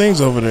good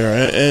things over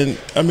there. And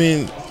I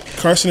mean,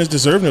 Carson is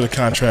deserving of the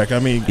contract. I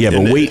mean, yeah,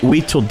 but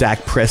wait till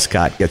Dak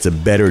Prescott gets a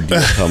better deal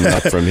coming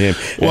up from him.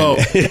 Well,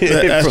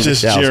 that's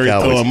just Jerry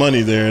throwing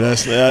money there.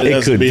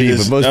 It could be,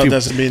 but most people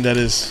doesn't mean that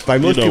is by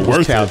most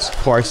people's counts.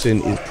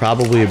 Carson is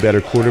probably a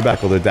better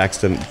quarterback, although Dak's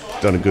done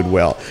a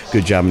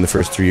good job in the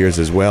first 3 years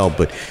as well.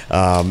 But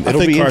I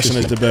think Carson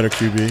is the better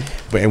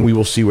QB. And we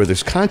will see where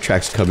those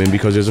contracts come in,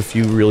 because there's a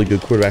few really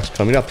good quarterbacks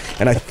coming up.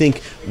 And I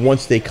think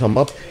once they come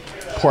up,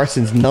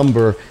 Carson's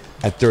number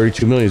at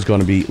 $32 million is going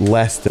to be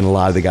less than a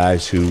lot of the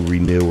guys who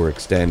renew or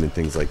extend and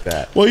things like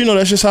that. Well,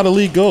 that's just how the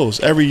league goes.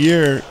 Every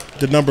year,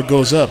 the number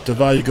goes up, the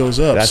value goes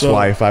up. That's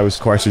why if I was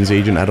Carson's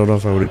agent, I don't know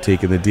if I would have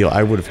taken the deal.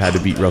 I would have had to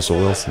beat Russell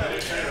Wilson.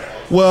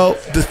 Well,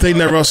 the thing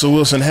that Russell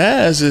Wilson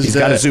has is he's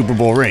got a Super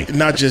Bowl ring.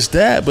 Not just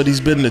that, but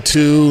he's been to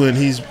 2, and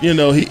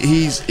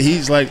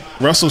he's like,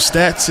 Russell's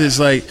stats is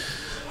like,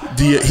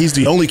 he's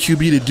the only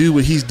QB to do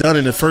what he's done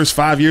in the first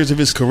 5 years of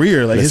his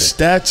career. Like, his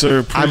stats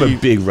are pretty. I'm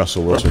a big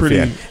Russell Wilson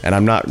fan, and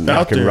I'm not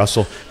knocking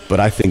Russell, but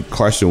I think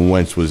Carson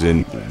Wentz was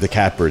in the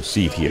catbird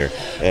seat here,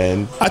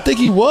 and I think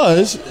he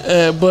was,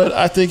 but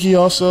I think he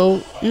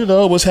also,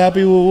 was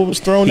happy with what was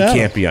thrown out. He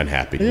can't be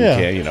unhappy. Yeah.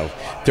 He can't,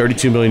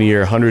 $32 million a year,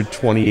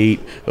 128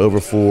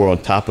 over 4 on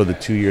top of the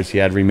 2 years he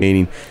had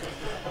remaining.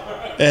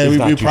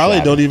 And we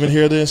probably don't even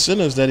hear the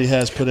incentives that he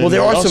has put in. Well,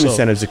 there are also some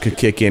incentives that could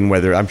kick in,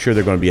 I'm sure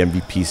they're going to be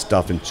MVP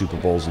stuff and Super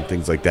Bowls and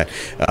things like that.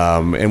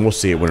 And we'll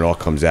see it when it all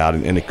comes out,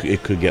 and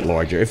it could get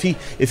larger. If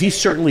he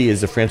certainly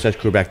is the franchise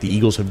quarterback the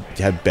Eagles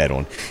have bet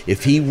on,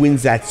 if he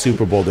wins that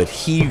Super Bowl that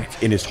he,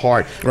 in his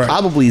heart,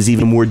 probably is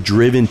even more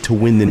driven to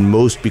win than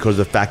most because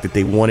of the fact that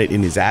they won it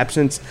in his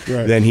absence,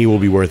 then he will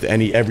be worth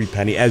every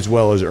penny, as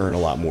well as earn a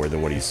lot more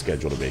than what he's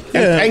scheduled to make.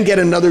 And get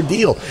another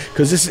deal,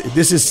 because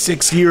this is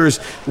 6 years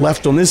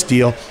left on this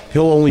deal.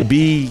 He'll only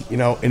be,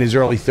 in his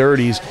early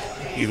 30s.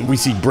 We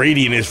see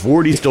Brady in his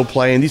 40s still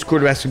playing. These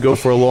quarterbacks can go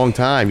for a long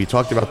time. You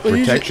talked about the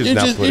protections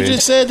you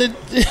just said that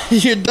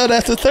you're done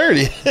after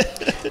 30.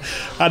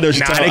 I know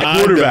you're talking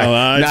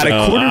about. Not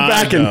a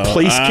quarterback and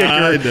place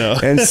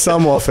kicker and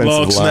some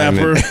offensive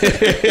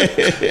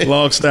lineman.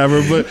 Long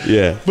snapper. But,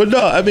 yeah. But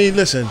no, I mean,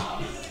 listen,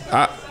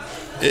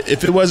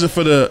 if it wasn't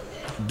for the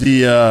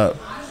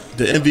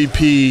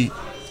MVP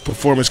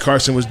performance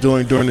Carson was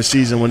doing during the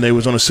season when they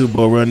was on a Super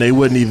Bowl run, they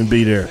wouldn't even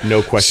be there.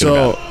 No question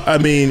about it. So, I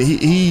mean,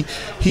 he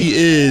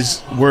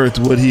is worth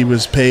what he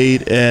was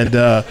paid, and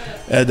I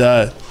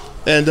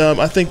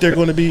think they're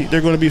going to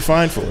be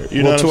fine for it.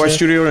 You know to our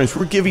studio audience,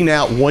 we're giving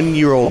out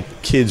 1-year-old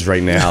kids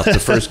right now to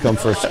first come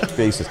first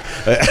basis.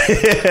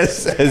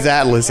 As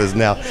Atlas has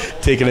now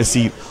taken a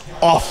seat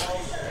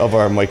off of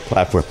our mic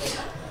platform,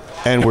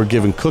 and we're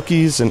giving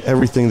cookies and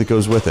everything that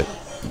goes with it.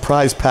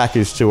 Prize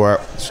package to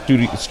our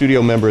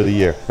studio member of the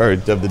year, or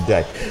of the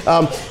day.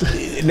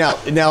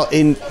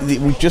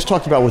 We just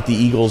talked about what the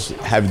Eagles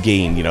have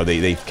gained.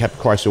 They've kept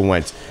Carson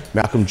Wentz.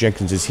 Malcolm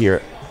Jenkins is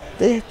here.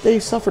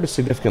 They suffered a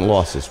significant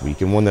loss this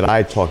week, and one that I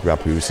had talked about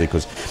previously,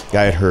 because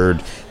I had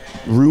heard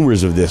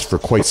rumors of this for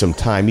quite some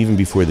time, even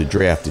before the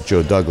draft, that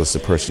Joe Douglas, the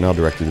personnel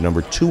director, the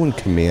number 2 in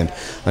command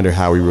under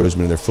Howie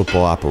Roseman in their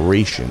football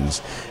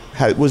operations,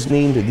 was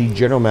named the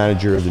general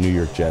manager of the New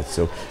York Jets.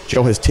 So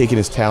Joe has taken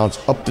his talents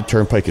up the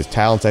turnpike, his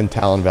talents and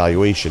talent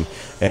evaluation,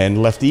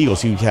 and left the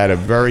Eagles. He had a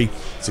very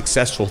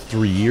successful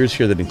 3 years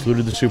here that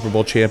included the Super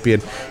Bowl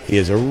champion. He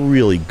is a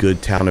really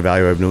good talent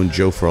evaluator. I've known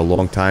Joe for a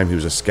long time. He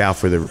was a scout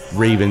for the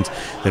Ravens.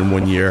 Then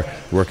 1 year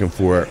working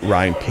for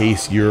Ryan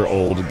Pace, your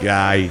old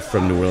guy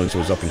from New Orleans who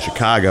was up in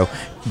Chicago.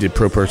 Did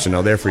pro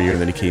personnel there for a year, and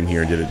then he came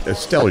here and did a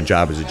stellar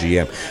job as a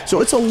GM.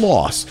 So it's a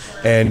loss.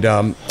 And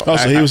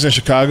so he was in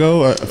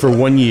Chicago for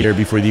 1 year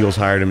before the Eagles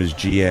hired him as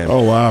GM.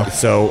 Oh, wow.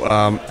 So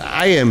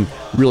I am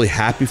really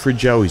happy for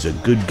Joe. He's a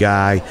good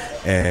guy,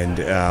 and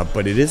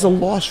but it is a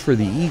loss for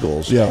the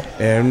Eagles. Yeah.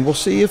 And we'll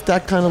see if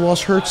that kind of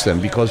loss hurts them,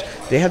 because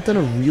they have done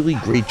a really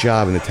great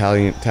job in the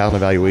talent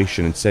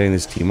evaluation and setting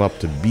this team up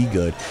to be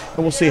good. And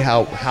we'll see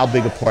how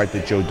big a part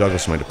that Joe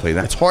Douglas might have played.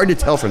 That's hard to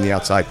tell from the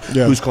outside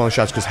who's calling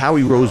shots, because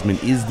Howie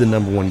Roseman is the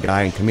number one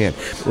guy in command.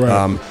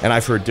 Right. And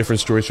I've heard different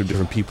stories from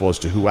different people as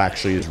to who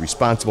actually is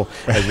responsible,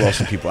 as well as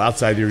some people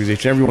outside the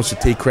organization. Everyone wants to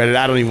take credit.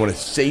 I don't even want to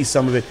say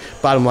some of it.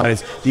 Bottom line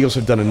is, the Eagles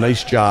have done a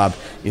nice job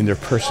in their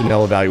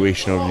personnel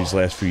evaluation over these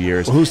last few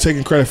years. Well, who's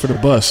taking credit for the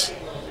bus?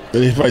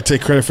 Anybody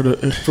take credit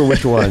for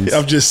which ones?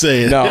 I'm just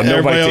saying. No,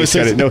 nobody takes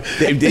credit. No,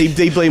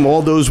 they blame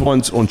all those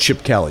ones on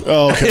Chip Kelly.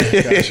 Oh,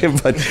 okay. Gotcha.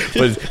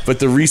 but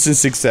the recent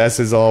success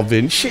has all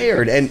been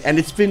shared, and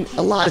it's been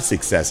a lot of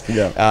success.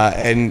 Yeah.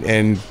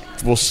 And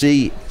we'll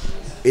see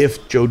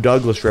if Joe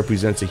Douglas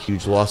represents a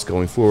huge loss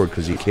going forward,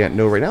 because you can't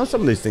know right now.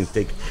 Some of these things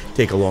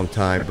take a long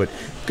time, but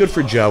good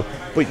for Joe.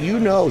 But you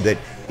know that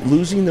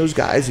losing those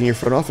guys in your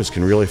front office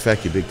can really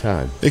affect you big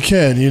time. It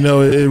can.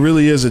 It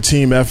really is a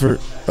team effort.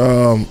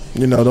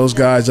 Those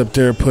guys up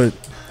there put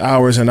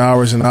hours and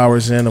hours and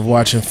hours in of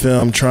watching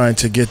film, trying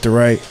to get the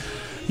right,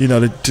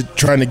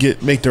 trying to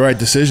make the right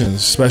decisions,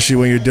 especially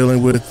when you're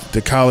dealing with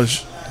the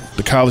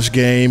college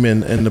game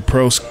and the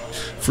pro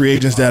free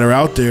agents that are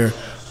out there,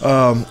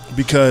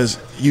 because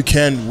you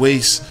can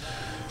waste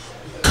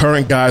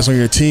current guys on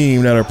your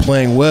team that are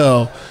playing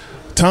well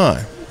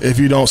time if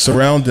you don't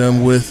surround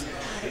them with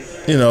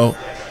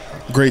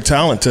great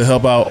talent to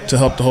help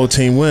the whole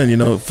team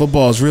win.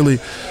 Football is really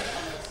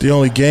the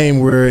only game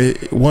where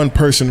one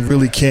person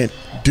really can't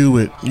do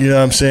it, you know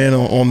what I'm saying,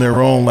 on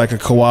their own, like a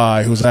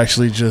Kawhi, who's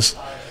actually just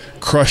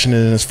crushing it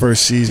in his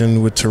first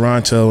season with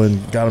Toronto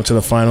and got him to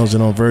the finals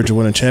and on verge of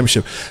winning a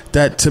championship.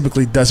 That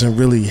typically doesn't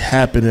really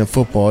happen in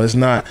football. It's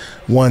not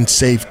one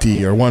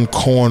safety or one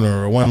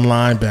corner or one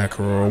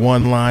linebacker or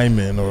one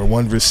lineman or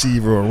one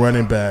receiver or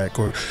running back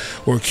or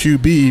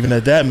QB, even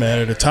at that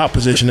matter, the top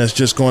position that's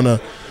just going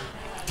to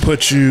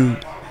put you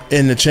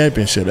in the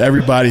championship.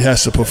 Everybody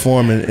has to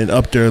perform and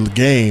up their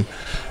game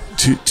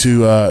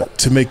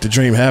to make the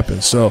dream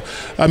happen. So,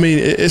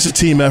 it's a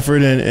team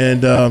effort,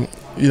 and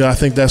I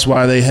think that's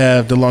why they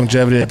have the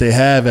longevity that they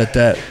have at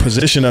that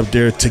position up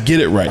there to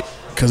get it right.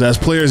 Because as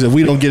players, if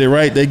we don't get it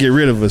right, they get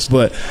rid of us.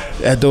 But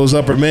at those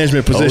upper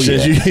management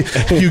positions,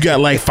 you got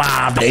like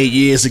 5 to 8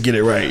 years to get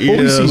it right. You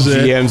know see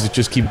GMs that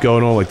just keep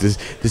going on, like this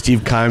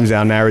Steve Kimes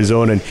down in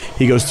Arizona, and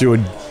he goes through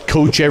a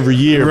coach every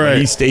year, but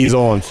he stays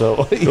on.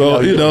 So like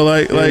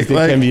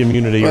can be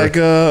immunity. Like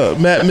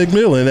Matt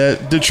McMillan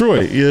at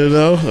Detroit,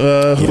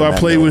 who I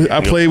played with.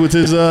 I played with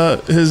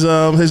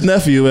his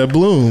nephew at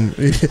Bloom.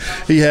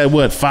 He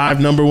had 5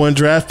 number 1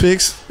 draft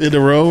picks in a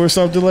row or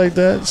something like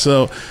that.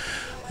 So.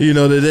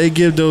 That they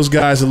give those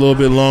guys a little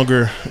bit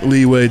longer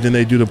leeway than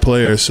they do the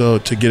players, so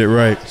to get it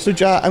right. So,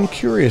 Ja, I'm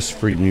curious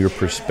from your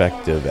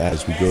perspective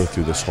as we go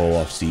through this whole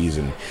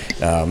offseason.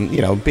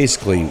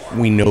 Basically,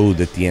 we know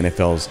that the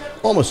NFL is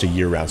almost a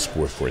year-round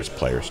sport for its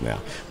players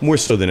now, more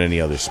so than any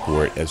other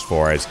sport as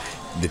far as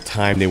the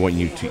time they want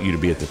you to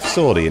be at the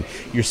facility. And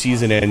your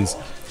season ends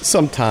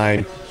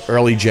sometime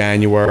early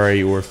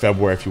January or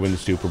February if you win the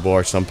Super Bowl,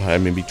 or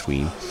sometime in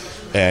between.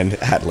 And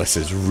Atlas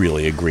is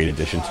really a great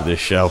addition to this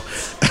show.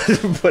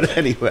 But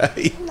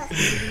anyway,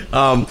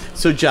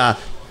 so Ja,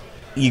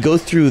 you go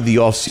through the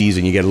off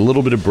season, you get a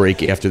little bit of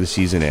break after the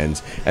season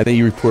ends, and then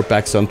you report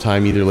back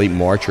sometime either late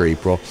March or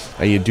April,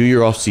 and you do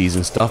your off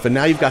season stuff, and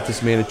now you've got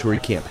this mandatory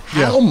camp.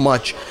 How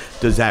much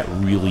does that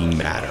really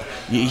matter?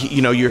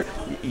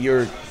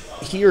 You're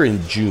here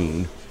in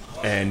June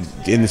and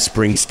in the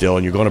spring still,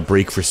 and you're going to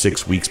break for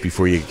 6 weeks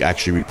before you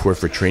actually report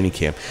for training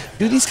camp.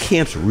 Do these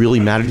camps really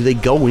matter? Do they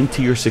go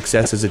into your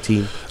success as a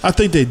team? I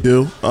think they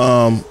do.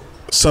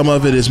 Some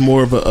of it is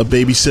more of a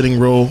babysitting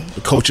role.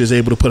 The coach is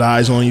able to put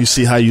eyes on you,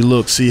 see how you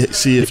look, see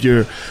if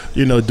you're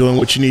doing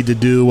what you need to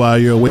do while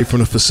you're away from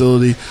the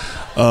facility.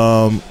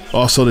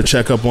 Also to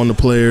check up on the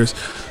players.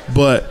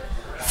 But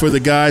for the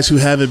guys who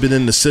haven't been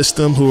in the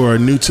system, who are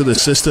new to the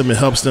system, it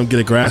helps them get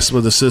a grasp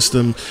of the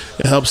system.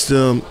 It helps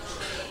them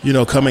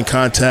come in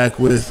contact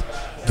with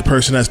the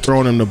person that's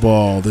throwing them the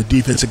ball, the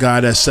defensive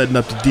guy that's setting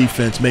up the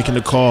defense, making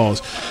the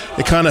calls.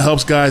 It kind of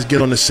helps guys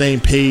get on the same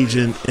page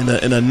in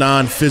a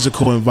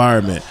non-physical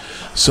environment.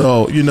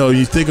 So,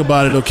 you think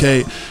about it,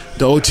 okay,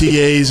 the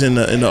OTAs and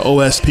the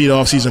OSP, the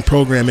off-season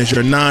program, is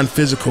your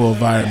non-physical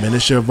environment.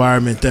 It's your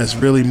environment that's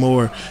really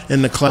more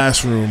in the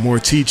classroom, more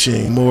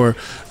teaching, more,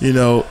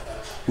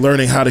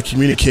 learning how to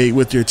communicate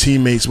with your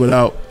teammates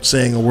without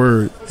saying a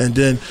word. And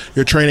then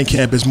your training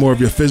camp is more of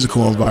your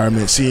physical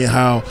environment, seeing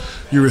how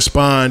you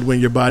respond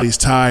when your body's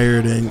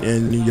tired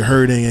and you're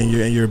hurting and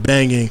you're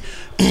banging.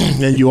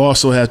 And you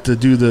also have to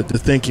do the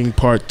thinking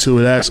part to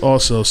it. That's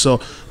also so.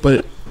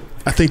 But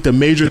I think the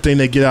major thing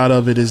they get out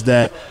of it is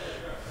that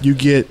you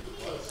get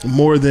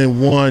more than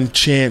one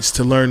chance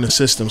to learn the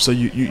system. So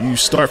you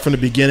start from the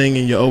beginning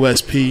in your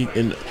OSP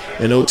and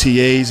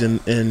OTAs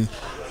and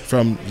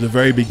from the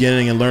very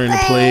beginning and learning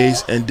the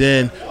plays. And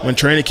then when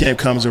training camp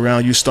comes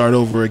around, you start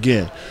over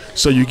again.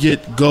 So you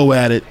go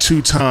at it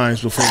 2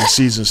 times before the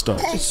season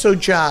starts. So,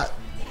 Ja,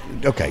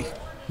 okay,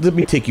 let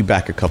me take you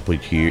back a couple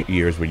of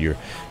years when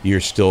you're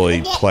still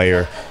a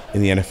player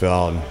in the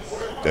NFL and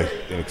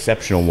an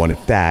exceptional one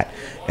at that,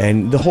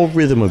 and the whole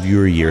rhythm of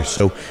your year.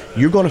 So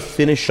you're going to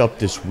finish up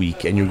this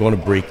week, and you're going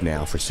to break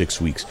now for 6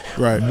 weeks.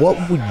 Right.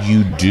 What would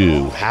you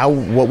do?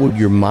 What would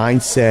your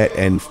mindset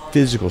and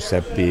physical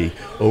set be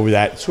over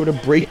that sort of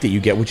break that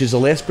you get, which is the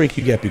last break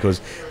you get,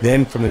 because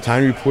then from the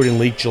time you report in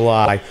late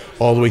July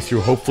all the way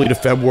through hopefully to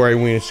February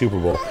when we win a Super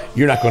Bowl,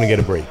 you're not going to get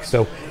a break.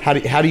 So how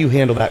do you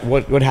handle that?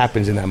 What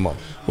happens in that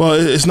month? Well,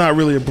 it's not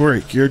really a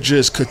break. You're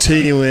just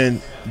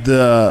continuing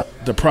the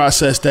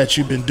process that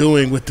you've been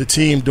doing with the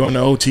team during the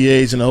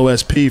OTAs and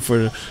OSP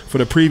for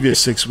the previous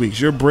 6 weeks.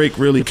 Your break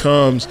really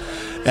comes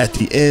at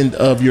the end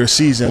of your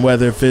season,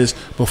 whether if it's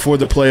before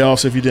the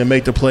playoffs, if you didn't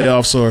make the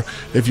playoffs, or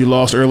if you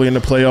lost early in the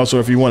playoffs, or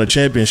if you won a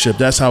championship.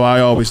 That's how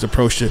I always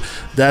approached it.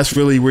 That's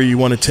really where you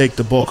want to take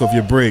the bulk of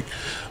your break.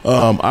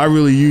 I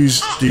really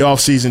use the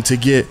offseason to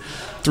get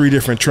 3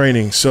 different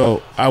trainings.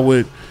 So I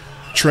would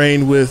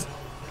train with,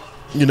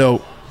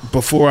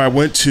 before I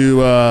went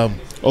to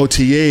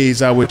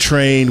OTAs, I would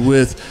train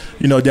with,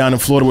 down in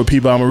Florida with P.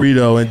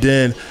 Bomarito, and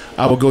then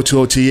I would go to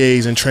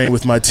OTAs and train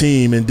with my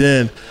team. And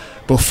then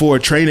before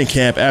training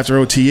camp, after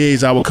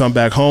OTAs, I would come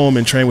back home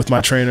and train with my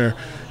trainer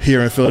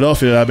here in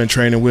Philadelphia that I've been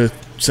training with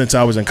since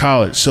I was in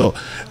college. So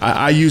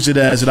I use it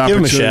as an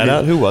opportunity. Give him a shout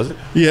out. Who was it?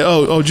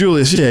 Yeah,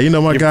 Julius. Yeah,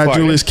 my guy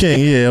partner. Julius King.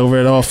 Yeah, over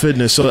at All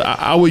Fitness. So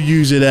I would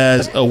use it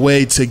as a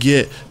way to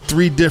get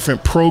 3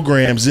 different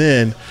programs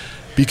in,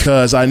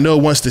 because I know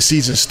once the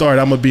season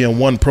starts, I'm going to be in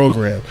one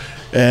program.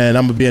 And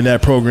I'm going to be in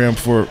that program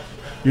for,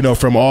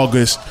 from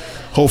August,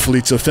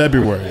 hopefully to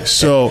February.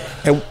 So,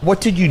 and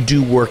what did you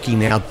do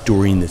working out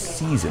during the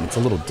season? It's a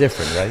little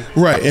different, right?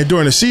 Right. And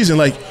during the season,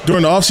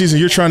 during the off season,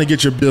 you're trying to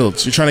get your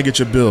builds.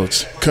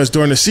 Because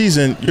during the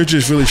season, you're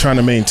just really trying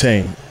to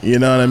maintain. You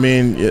know what I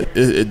mean?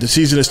 The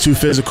season is too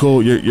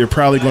physical. You're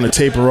probably going to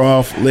taper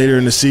off later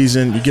in the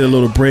season. You get a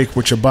little break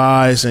with your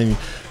buys and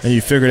you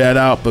figure that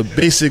out. But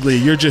basically,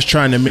 you're just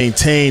trying to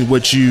maintain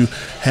what you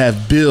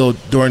have built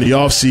during the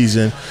off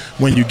season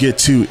when you get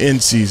to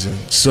end season.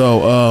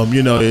 So,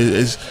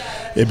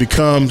 it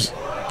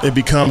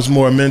becomes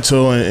more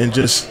mental and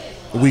just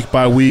week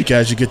by week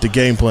as you get the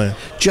game plan.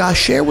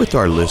 Josh, share with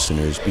our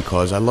listeners,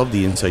 because I love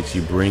the insights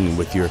you bring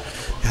with your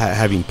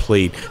having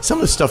played, some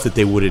of the stuff that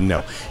they wouldn't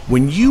know.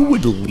 When you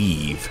would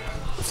leave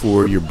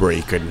for your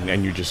break,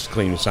 and you're just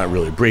claiming it's not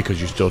really a break because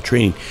you're still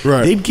training,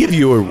 right, they'd give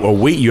you a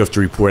weight you have to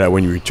report at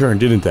when you return,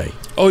 didn't they?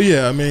 Oh,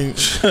 yeah. I mean,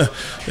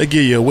 they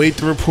give you a weight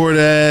to report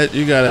at.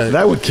 You gotta.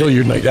 That would kill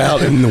your night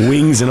out and the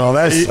wings and all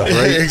that stuff,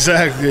 right?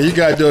 Exactly. You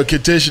got to do a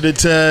conditioning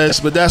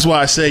test, but that's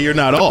why I say you're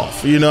not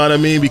off. You know what I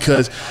mean?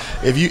 Because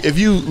if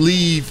you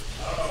leave,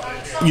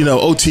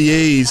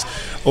 OTAs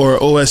or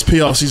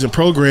OSP off-season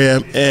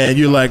program, and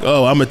you're like,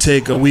 oh, I'm gonna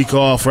take a week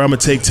off, or I'm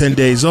gonna take 10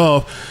 days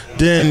off,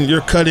 then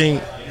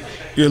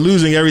you're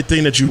losing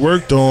everything that you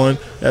worked on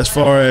as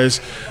far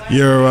as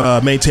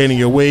you're maintaining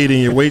your weight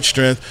and your weight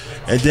strength,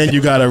 and then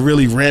you got to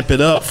really ramp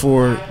it up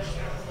for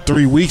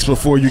 3 weeks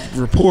before you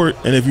report.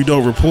 And if you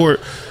don't report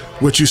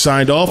what you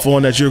signed off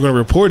on that you're going to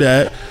report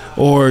at,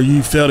 or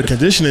you fail the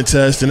conditioning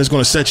test, and it's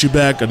going to set you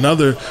back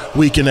another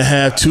week and a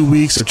half, 2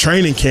 weeks of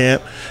training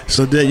camp.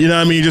 So that,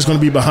 you're just going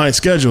to be behind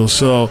schedule.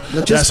 So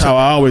that's how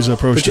I always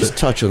approach it. Just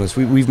touch on this.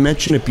 We've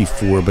mentioned it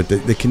before, but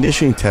the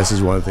conditioning test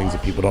is one of the things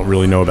that people don't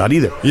really know about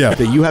either. Yeah.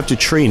 That you have to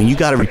train, and you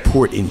got to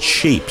report in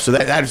shape. So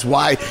that is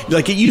why,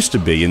 like it used to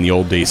be in the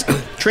old days,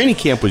 training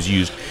camp was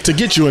used to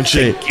get you in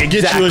shape. Exactly.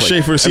 Get you in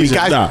shape for a season.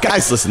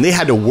 Guys, listen, they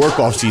had to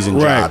work off-season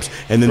jobs,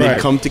 and then they'd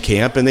come to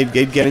camp, and they'd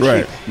get in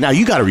shape. Now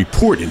you got to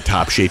report in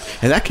top shape,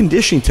 and that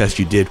conditioning test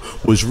you did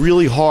was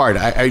really hard.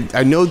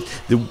 I know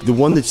the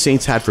one that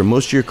Saints had for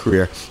most of your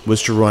career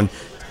was to run.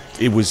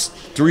 It was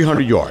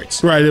 300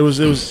 yards. Right. It was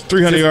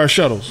 300-yard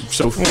shuttles.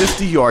 So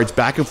 50 yards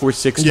back and forth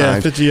 6 times.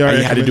 Yeah, 50-yard.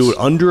 And you had to do it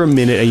under a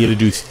minute, and you had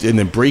to do and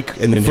then break,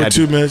 and then for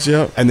 2 minutes.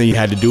 Yep. And then you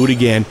had to do it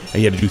again,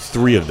 and you had to do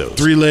 3 of those.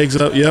 3 legs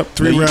up. Yep.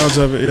 3 rounds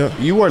of it. Yep.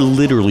 You are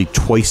literally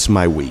twice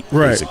my weight,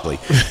 basically.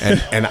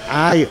 And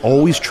I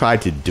always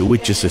tried to do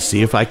it just to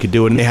see if I could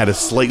do it. And they had a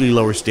slightly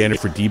lower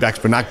standard for D-backs,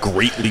 but not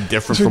greatly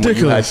different from what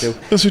you had to.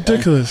 That's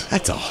ridiculous.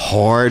 That's a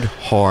hard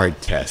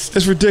test.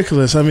 It's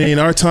ridiculous. I mean,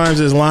 our times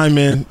as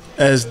linemen,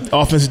 as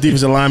offensive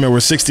defensive linemen,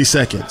 were 60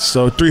 seconds.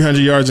 So 300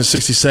 yards in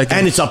 60 seconds.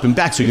 And it's up and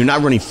back, so you're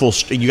not running full.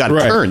 You got to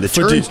turn. The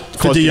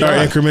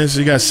 50-yard increments.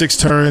 You got 6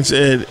 turns,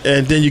 and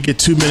then you get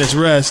 2 minutes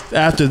rest.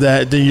 After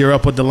that, then you're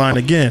up with the line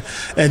again.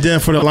 And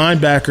then for the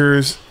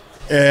linebackers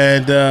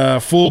and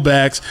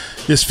fullbacks,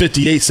 it's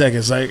 58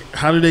 seconds. Like,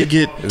 how do they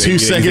get 2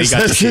 seconds?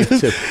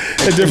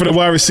 And then for the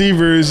wide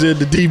receivers and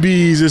the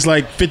DBs, it's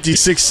like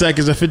 56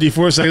 seconds or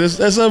 54 seconds.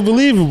 That's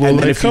unbelievable. And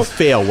then if you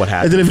fail, what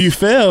happens? And then if you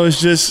fail, it's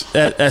just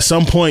at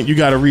some point you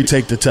got to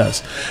retake the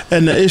test.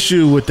 And the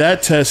issue with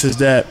that test is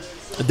that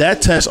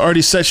that test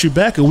already sets you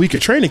back a week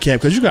of training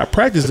camp because you got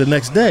practice the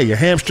next day. Your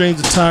hamstrings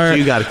are tired. So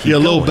you gotta keep your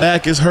low going.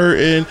 back is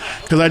hurting.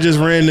 Because I just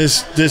ran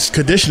this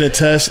conditioning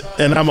test,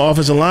 and I'm an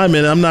offensive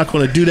lineman. I'm not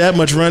going to do that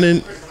much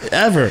running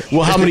ever.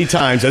 Well, how many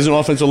times as an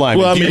offensive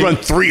lineman Well, I do you mean- run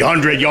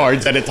 300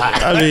 yards at a time?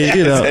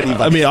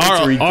 I mean,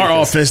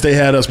 our offense, they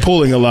had us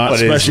pulling a lot, But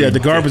it's especially at the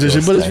guard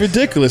position. But it's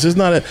ridiculous. It's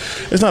not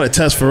a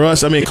test for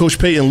us. I mean, Coach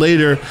Payton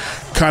later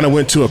kind of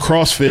went to a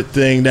CrossFit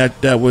thing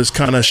that was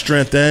kind of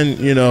strength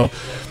and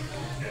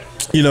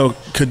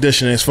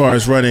conditioning as far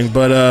as running.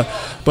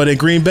 But in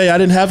Green Bay, I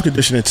didn't have a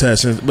conditioning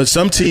test. But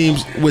some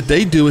teams, what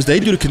they do is they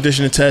do the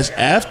conditioning test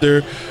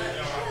after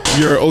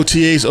your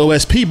OTAs,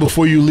 OSP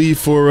before you leave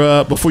for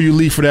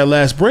that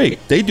last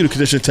break. They do the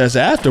conditioning test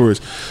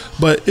afterwards.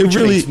 But it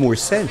really makes more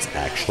sense,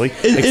 actually.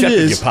 It Except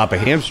is. if you pop a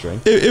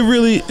hamstring. It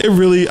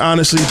really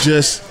honestly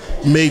just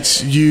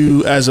makes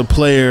you as a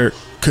player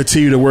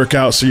continue to work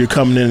out so you're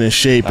coming in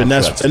shape, and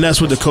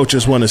that's what the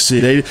coaches want to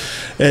see.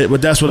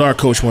 But that's what our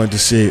coach wanted to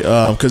see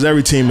because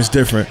every team is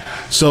different.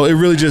 So it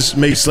really just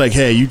makes like,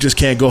 hey, you just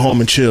can't go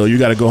home and chill. You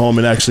got to go home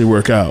and actually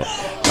work out.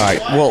 All right.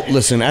 Well,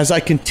 listen, as I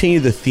continue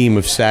the theme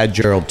of Sad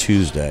Gerald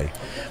Tuesday.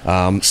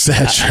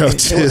 Sad Gerald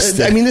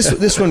Tuesday. I mean,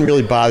 this one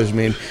really bothers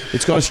me. And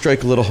it's going to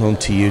strike a little home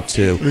to you,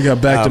 too. We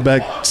got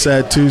back-to-back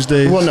Sad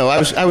Tuesdays. Well, no,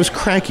 I was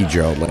cranky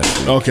Gerald last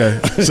week. Okay.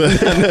 So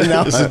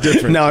now, this is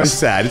different. Now I'm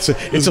sad. It's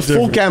a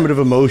full gamut of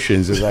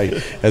emotions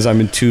as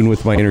I'm in tune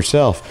with my inner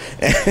self.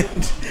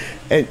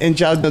 And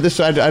John, no, this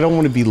I don't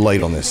want to be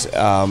light on this.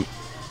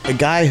 A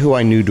guy who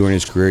I knew during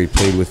his career, he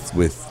played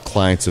with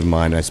clients of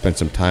mine. I spent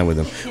some time with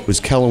him. Was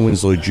Kellen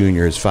Winslow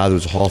Jr. His father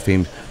was a Hall of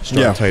Fame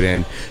star tight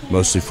end,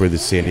 mostly for the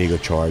San Diego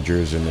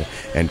Chargers,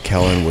 and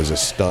Kellen was a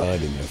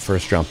stud and a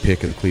first-round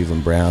pick of the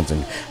Cleveland Browns,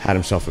 and had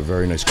himself a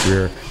very nice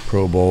career,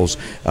 Pro Bowls.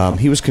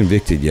 He was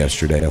convicted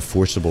yesterday of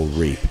forcible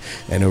rape,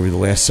 and over the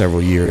last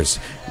several years,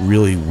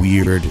 really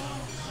weird,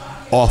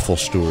 awful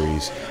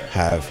stories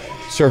have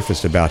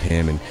surfaced about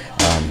him and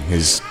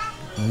his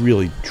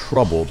really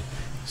troubled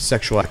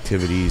sexual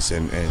activities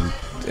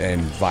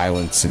and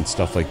violence and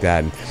stuff like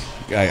that. And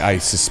I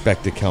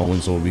suspect that Kellen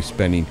Winslow will be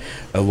spending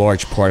a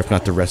large part, if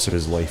not the rest of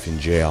his life, in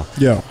jail.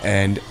 Yeah.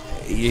 And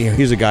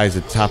he's a guy who's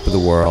at the top of the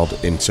world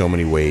in so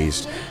many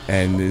ways.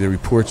 And the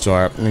reports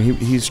are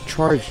he's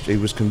charged, he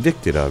was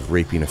convicted of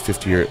raping a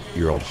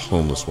 50-year-old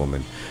homeless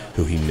woman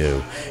who he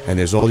knew. And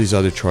there's all these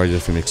other charges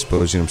of him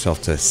exposing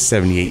himself to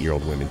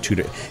 78-year-old women,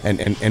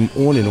 and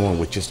on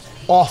with just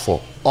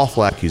awful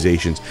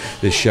accusations.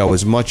 This show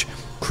is much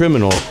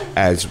criminal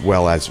as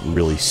well as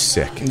really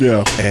sick.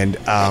 Yeah. And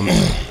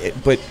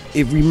but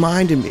it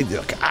reminded me,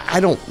 look,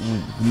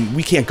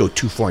 we can't go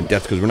too far in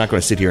depth because we're not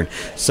going to sit here and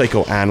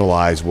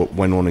psychoanalyze what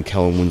went on in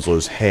Kellen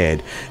Winslow's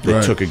head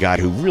that took a guy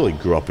who really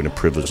grew up in a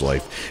privileged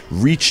life,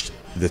 reached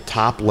the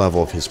top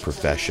level of his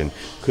profession,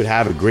 could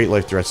have a great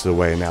life the rest of the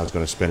way, and now is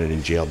going to spend it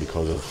in jail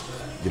because of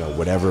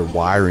whatever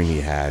wiring he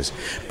has.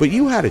 But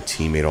you had a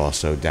teammate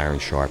also, Darren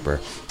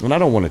Sharper, and I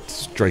don't want to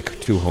strike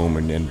too home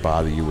and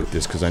bother you with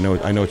this because I know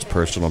it's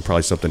personal and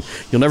probably something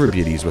you'll never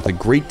be at ease with. A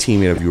great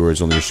teammate of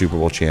yours, only your Super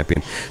Bowl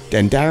champion,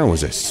 and Darren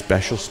was a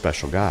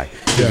special guy.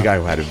 He was a guy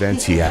who had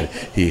events. He had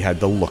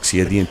the looks. He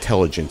had the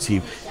intelligence.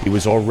 He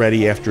was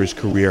already, after his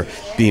career,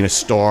 being a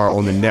star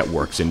on the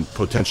networks and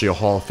potentially a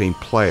Hall of Fame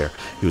player.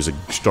 He was a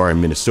star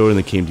in Minnesota and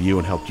then came to you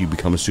and helped you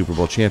become a Super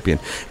Bowl champion.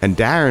 And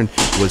Darren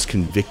was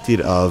convicted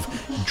of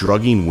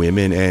drugging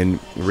women and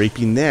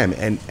raping them,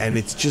 and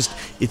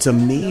it's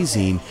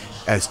amazing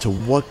as to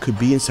what could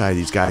be inside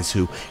these guys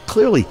who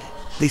clearly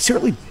they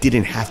certainly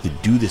didn't have to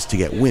do this to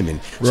get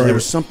women. So there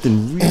was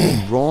something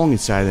really wrong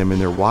inside them in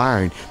their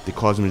wiring that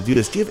caused them to do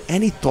this. Do you have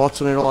any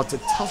thoughts on it at all? It's a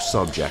tough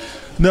subject.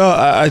 No,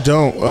 I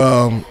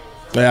don't.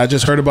 I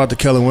just heard about the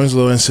Kellen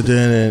Winslow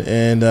incident,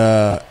 and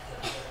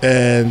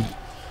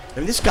I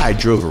mean, this guy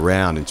drove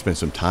around and spent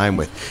some time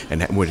with,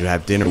 and would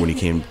have dinner when he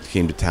came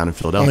to town in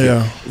Philadelphia.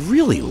 Yeah.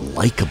 Really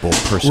likable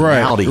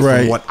personality,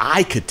 from what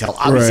I could tell.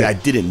 Obviously, I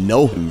didn't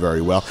know him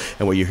very well,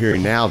 and what you're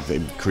hearing now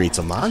creates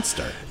a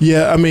monster.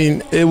 Yeah, I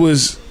mean, it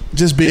was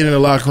just being in the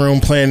locker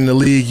room, playing in the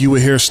league. You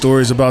would hear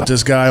stories about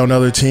this guy on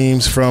other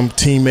teams from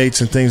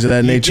teammates and things of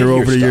that nature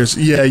over the years.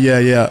 Yeah.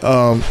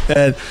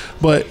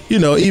 But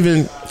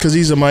even because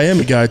he's a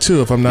Miami guy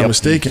too, if I'm not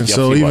mistaken.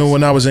 So even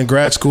when I was in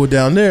grad school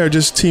down there,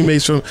 just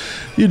teammates from,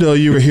 you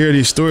would hear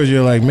these stories.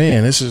 You're like,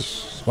 man, this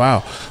is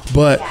wow.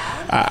 But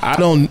I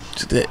don't.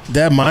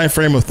 That mind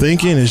frame of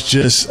thinking is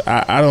just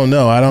I don't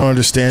know. I don't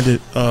understand it.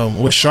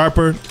 With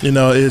Sharper,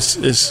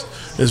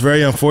 it's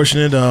very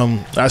unfortunate.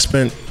 I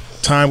spent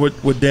time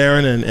with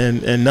Darren,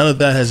 and none of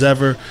that has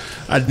ever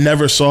I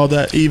never saw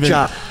that. Even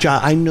Ja,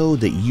 I know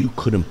that you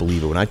couldn't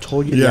believe it when I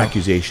told you the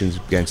accusations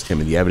against him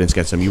and the evidence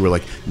against him. You were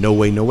like, no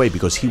way,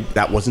 because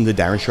that wasn't the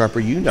Darren Sharper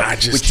you know. I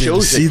just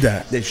didn't see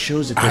that. That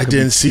shows that I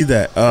didn't see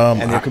that.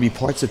 And there could be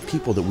parts of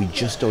people that we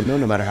just don't know,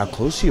 no matter how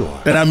close you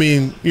are. And I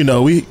mean, we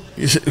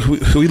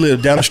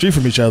lived down the street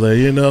from each other.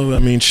 I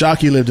mean,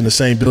 Shockey lived in the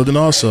same building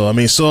also. I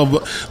mean,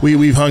 so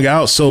we've hung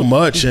out so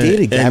much. He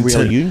dated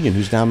Gabrielle Union,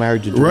 who's now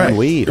married to Dwayne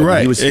Wade. I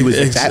mean, he was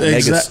at that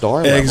mega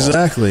star level.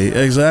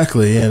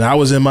 Exactly. And I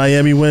was in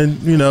Miami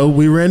when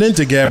we ran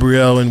into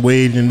Gabrielle and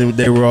Wade, and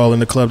they were all in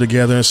the club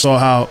together, and saw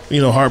how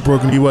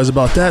heartbroken he was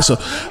about that. So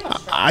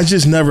I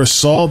just never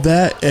saw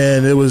that,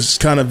 and it was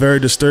kind of very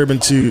disturbing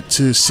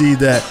to see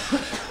that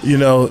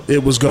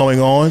it was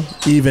going on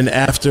even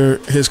after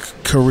his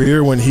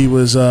career when he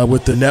was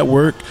with the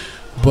network.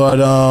 But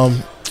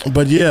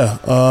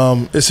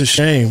it's a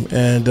shame,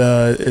 and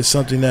it's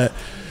something that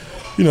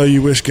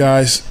you wish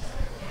guys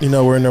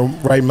were in the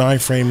right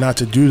mind frame not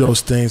to do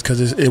those things,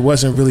 because it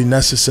wasn't really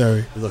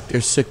necessary. Look,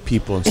 there's sick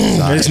people in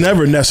society. It's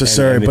never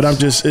necessary, but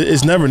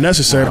it's never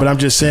necessary. But I'm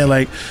just saying,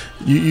 like,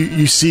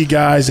 you see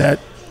guys that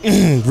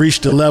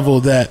reach the level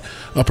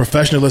of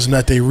professionalism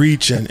that they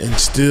reach, and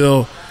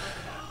still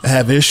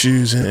have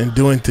issues and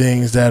doing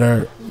things that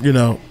are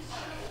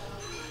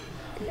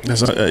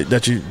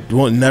that you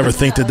won't never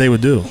think that they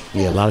would do.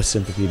 Yeah, a lot of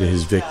sympathy to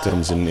his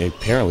victims, and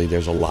apparently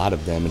there's a lot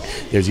of them, and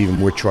there's even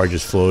more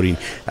charges floating.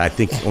 I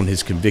think on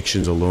his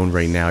convictions alone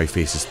right now, he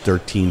faces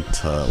 13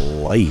 to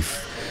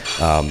life.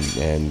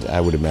 And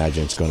I would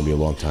imagine it's going to be a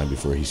long time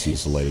before he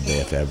sees the light of day,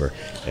 if ever.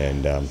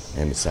 And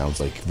it sounds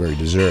like very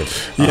deserved.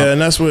 Yeah,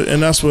 and that's what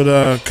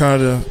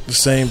kind of the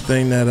same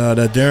thing that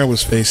Darren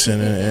was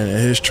facing in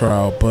his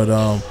trial. But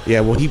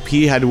well,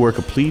 he had to work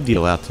a plea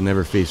deal out to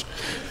never face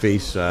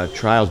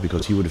trials,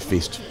 because he would have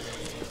faced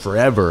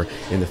forever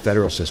in the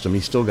federal system.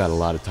 He's still got a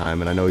lot of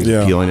time, and I know he's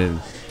appealing it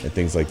and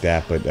things like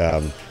that. But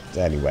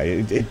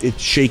anyway,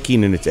 it's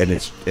shaking, and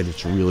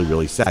it's really,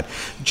 really sad.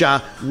 Ja,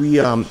 we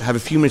have a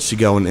few minutes to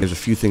go, and there's a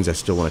few things I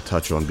still want to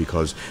touch on,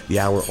 because the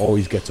hour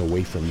always gets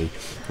away from me.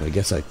 I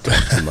guess I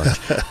talk too much,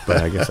 but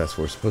I guess that's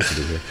what we're supposed to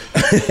do here.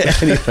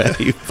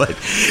 Anyway, but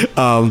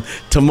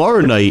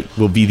tomorrow night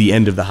will be the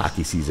end of the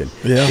hockey season.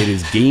 Yeah. It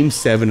is Game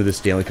 7 of the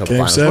Stanley Cup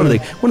Finals. One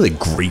of the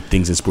great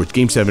things in sports.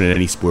 Game 7 in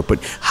any sport,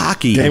 but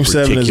hockey Game in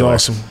particular, 7 is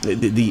awesome.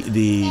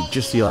 The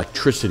just the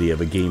electricity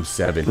of a Game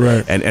 7,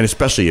 right. and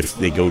especially if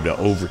they go to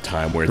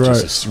overtime, where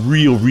it's just a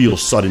real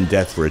sudden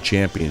death for a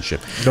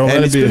championship. Don't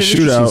let it be a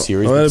shootout.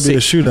 Don't let it be a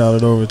shootout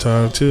at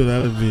overtime too.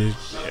 That would be.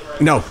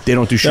 No, they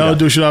don't do shootouts. They don't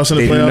do shootouts in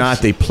the playoffs? They do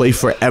not. They play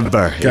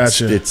forever.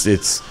 Gotcha.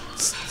 It's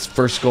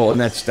first goal,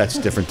 and that's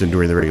different than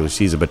during the regular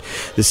season. But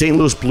the St.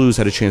 Louis Blues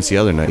had a chance the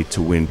other night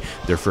to win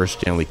their first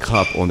Stanley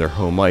Cup on their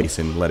home ice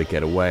and let it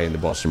get away, and the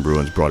Boston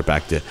Bruins brought it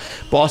back to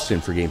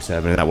Boston for Game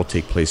 7, and that will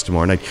take place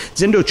tomorrow night.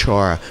 Zindo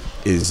Chara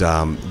is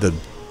the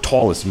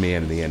tallest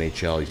man in the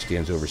NHL. He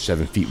stands over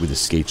 7 feet with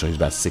his skates on. He's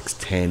about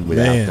 6'10"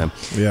 without them.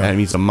 Yeah. And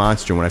he's a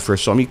monster. When I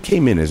first saw him, he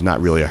came in as not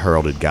really a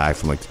heralded guy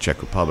from like the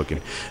Czech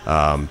Republic,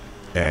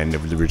 and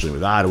originally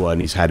with Ottawa,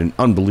 and he's had an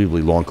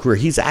unbelievably long career.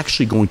 He's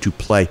actually going to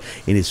play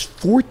in his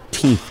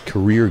 14th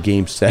career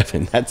Game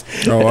 7.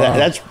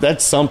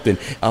 That's something.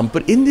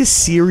 But in this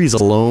series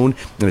alone,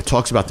 and it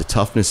talks about the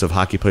toughness of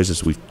hockey players,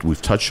 as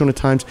we've touched on at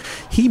times,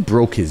 he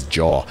broke his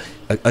jaw.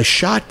 A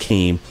shot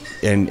came,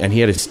 and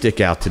he had his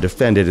stick out to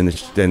defend it, and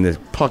the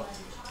puck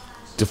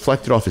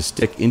deflected off his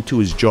stick into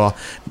his jaw,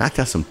 knocked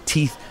out some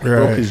teeth,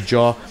 broke his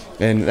jaw,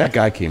 and that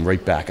guy came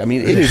right back. I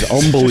mean, it is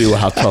unbelievable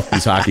how tough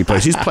these hockey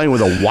players. He's playing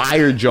with a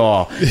wire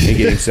jaw in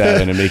Game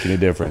 7 and making a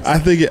difference. I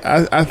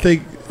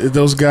think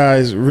those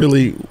guys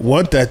really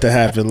want that to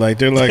happen. Like,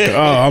 they're like,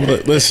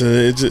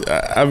 listen,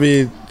 I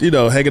mean,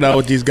 hanging out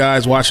with these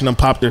guys, watching them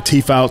pop their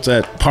teeth out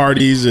at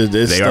parties and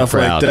stuff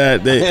like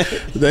that.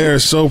 They are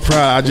so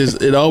proud.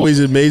 It always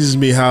amazes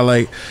me how,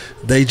 like,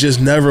 they just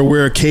never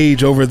wear a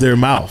cage over their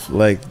mouth.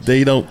 Like,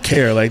 they don't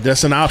care. Like,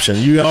 that's an option.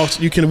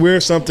 You can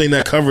wear something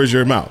that covers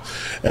your mouth,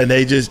 and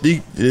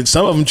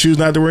some of them choose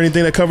not to wear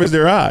anything that covers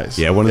their eyes.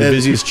 Yeah, one of the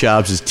busiest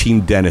jobs is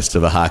team dentist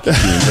of a hockey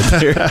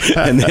team,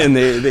 and then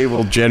they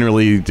will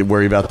generally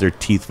worry about their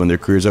teeth when their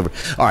career's over.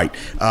 All right,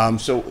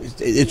 so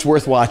it's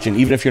worth watching,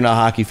 even if you're not a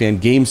hockey fan.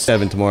 Game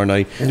 7 tomorrow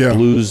night,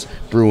 Blues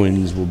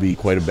Bruins will be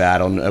quite a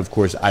battle. And of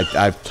course,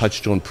 I've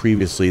touched on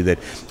previously that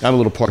I'm a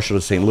little partial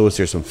to St. Louis.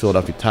 There's some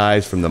Philadelphia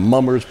ties from the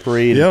Mummers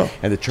Parade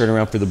and the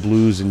turnaround for the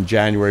Blues in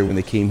January when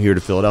they came here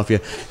to Philadelphia,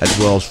 as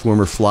well as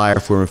former Flyer,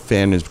 former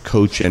fan, and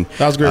coach, and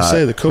I was going to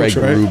say the coach,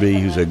 Craig right? Ruby,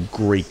 who's a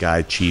great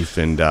guy, Chief,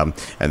 and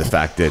the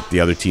fact that the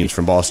other teams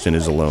from Boston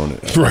is alone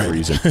a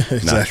reason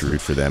not to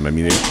root for them. I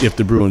mean, if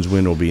the Bruins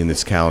win, it'll be in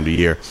this calendar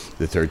year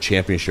the third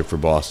championship for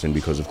Boston,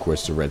 because of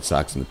course the Red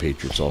Sox and the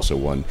Patriots also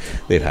won.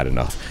 They've had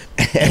enough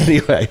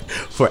anyway,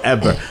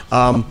 forever.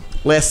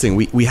 last thing,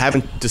 we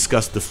haven't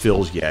discussed the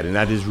Phils yet, and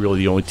that is really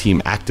the only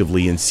team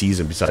actively in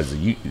season besides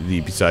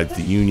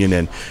the Union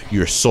and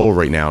your soul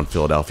right now in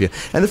Philadelphia.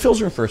 And the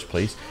Phils are in first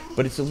place,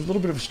 but it's a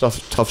little bit of a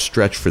tough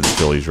stretch for the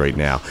Phillies right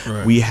now.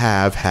 Right. We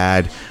have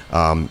had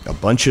a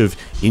bunch of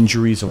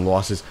injuries and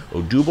losses.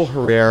 Odubel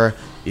Herrera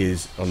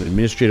is on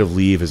administrative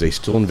leave as they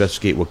still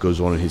investigate what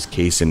goes on in his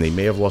case, and they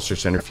may have lost their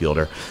center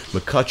fielder.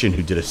 McCutchen,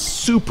 who did a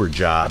super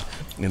job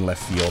in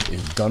left field,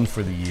 is done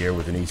for the year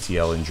with an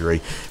ACL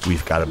injury.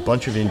 We've got a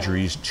bunch of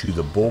injuries to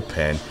the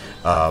bullpen.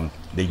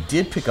 They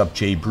did pick up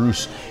Jay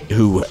Bruce,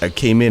 who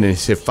came in and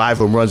hit 5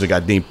 home runs and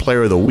got named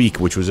Player of the Week,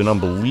 which was an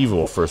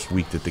unbelievable first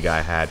week that the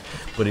guy had.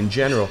 But in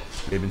general,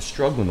 they've been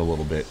struggling a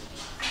little bit.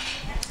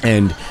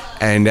 And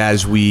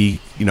as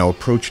we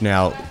approach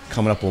now,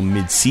 coming up on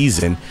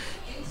mid-season,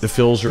 the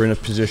Phils are in a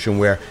position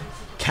where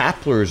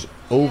Kapler's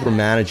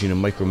over-managing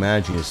and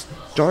micromanaging is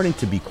starting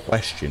to be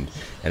questioned,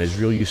 and his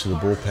real use of the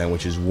bullpen,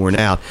 which is worn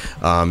out,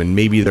 and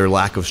maybe their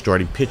lack of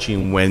starting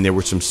pitching when there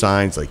were some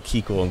signs like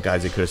Keuchel and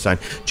guys they could have signed.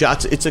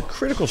 Jots, it's a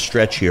critical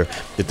stretch here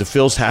that the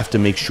Phils have to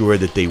make sure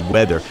that they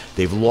weather.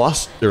 They've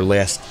lost their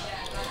last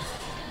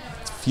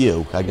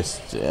few, I guess.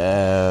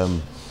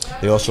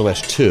 They also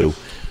lost 2,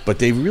 but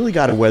they've really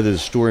got to weather the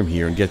storm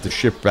here and get the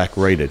ship back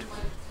righted.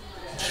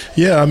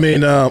 Yeah, I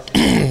mean, I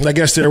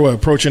guess they're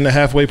approaching the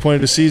halfway point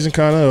of the season,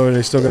 kind of, or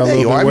they still got a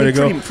little bit way to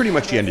go. Pretty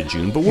much the end of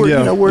June, but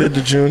we're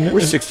into June.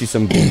 We're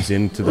 60-some games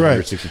into the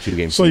 162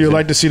 games. So you'd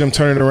like to see them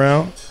turn it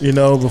around,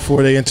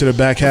 before they enter the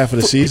back half of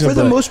the season. For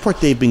the most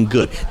part, they've been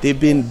good. They've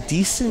been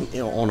decent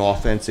on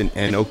offense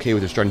and okay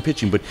with their starting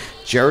pitching, but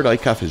Jared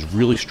Eichhoff has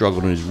really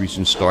struggled in his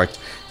recent starts.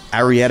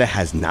 Arrieta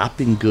has not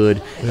been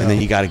good, and then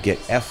you got to get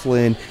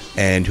Eflin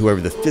and whoever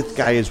the 5th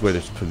guy is, whether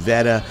it's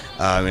Pivetta,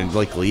 and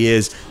likely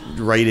is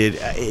righted.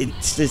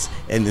 It's just,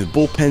 and the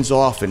bullpen's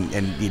off, and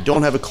you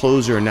don't have a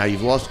closer, and now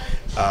you've lost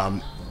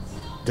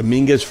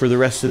Dominguez for the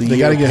rest of the year. They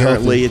got to get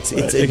healthy.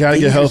 They got to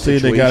get healthy.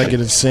 They got to get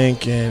in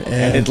sync.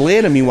 And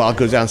Atlanta, meanwhile,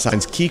 goes out and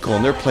signs Keuchel,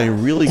 and they're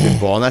playing really good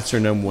ball, and that's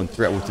their number 1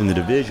 threat within the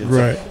division.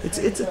 Right.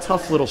 So it's a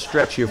tough little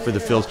stretch here for the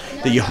Phils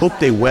that you hope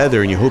they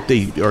weather, and you hope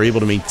they are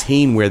able to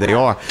maintain where they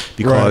are,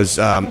 because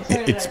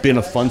it's been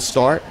a fun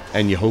start,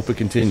 and you hope it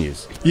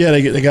continues. Yeah,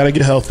 they got to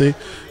get healthy.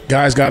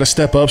 Guys got to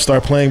step up,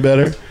 start playing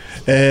better.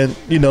 And,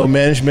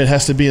 management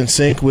has to be in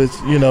sync with,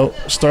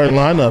 starting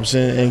lineups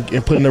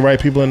and putting the right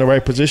people in the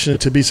right position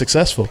to be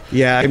successful.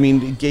 Yeah, I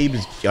mean, Gabe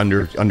is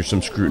under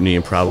some scrutiny,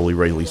 and probably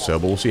rightly so,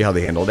 but we'll see how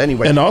they handle it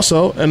anyway. And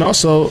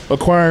also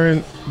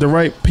acquiring the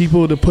right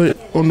people to put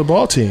on the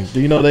ball team.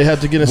 They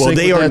have to get in sync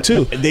with that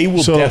too. They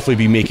will definitely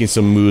be making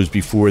some moves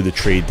before the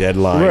trade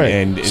deadline. Right.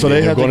 And so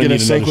they have to get in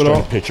sync with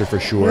all pitcher for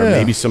sure. Yeah.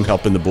 Maybe some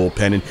help in the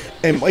bullpen, and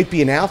it might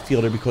be an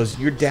outfielder because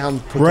you're down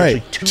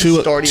potentially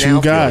two starting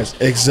outfielders.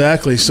 Guys.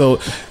 Exactly. So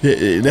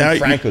now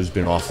Franco's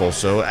been awful.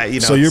 So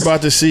so you're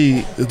about to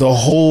see the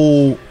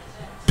whole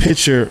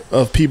picture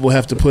of people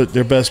have to put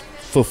their best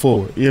foot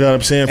forward. You know what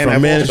I'm saying?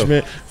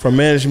 From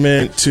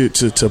management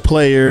to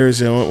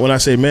players. And when I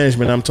say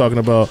management, I'm talking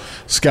about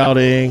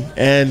scouting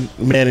and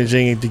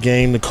managing the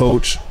game, the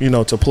coach,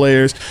 to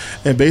players.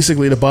 And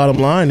basically the bottom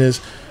line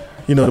is,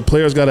 the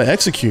players got to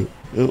execute.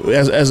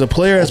 As a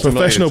player, as a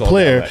professional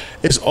player,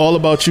 it's all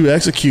about you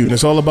executing.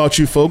 It's all about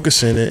you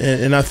focusing,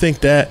 and I think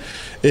that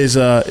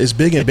is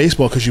big in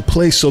baseball because you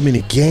play so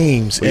many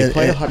games. You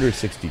play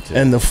 162,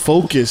 and the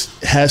focus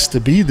has to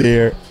be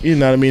there. You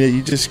know what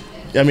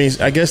I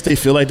mean? I guess they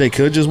feel like they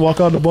could just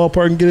walk out the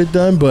ballpark and get it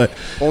done, but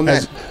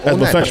as a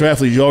professional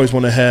athlete, you always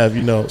want to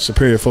have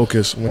superior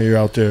focus when you're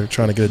out there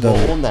trying to get it done.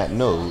 Well, on that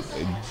note,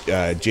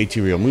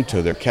 JT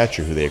Realmuto, their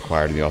catcher who they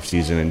acquired in the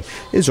offseason and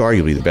is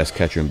arguably the best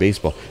catcher in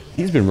baseball,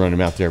 he's been running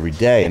him out there every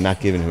day and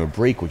not giving him a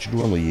break, which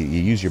normally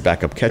you use your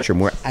backup catcher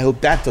more. I hope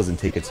that doesn't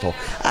take its toll.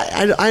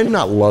 I'm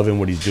not loving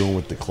what he's doing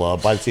with the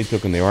club. By the same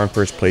token, they are in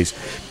first place.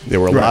 There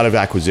were a lot of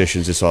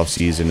acquisitions this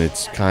offseason.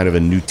 It's kind of a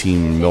new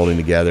team melding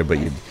together, but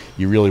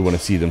you really want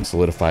to see them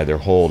solidify their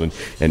hold and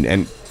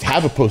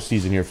have a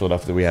postseason here in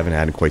Philadelphia that we haven't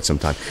had in quite some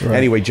time. Right.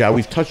 Anyway, Joe,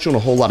 we've touched on a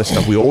whole lot of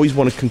stuff. We always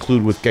want to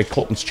conclude with get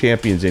Colton's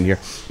champions in here.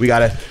 We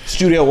got a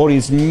studio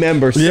audience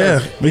member. So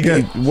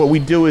what we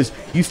do is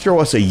you throw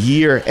us a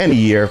year.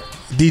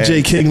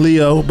 DJ King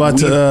Leo about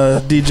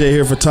to DJ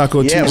here for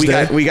Taco Tuesday.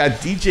 Yeah, we got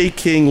DJ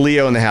King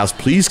Leo in the house.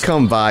 Please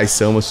come by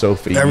Soma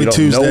Sophie. Every you don't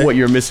Tuesday. know what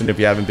you're missing if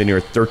you haven't been here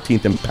at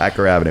 13th and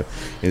Packer Avenue.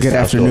 Good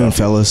afternoon,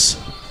 fellas.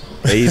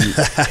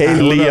 Hey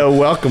Leo,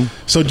 welcome.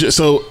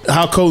 So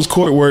how Colton's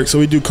Court works, so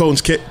we do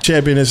Colton's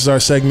champion. This is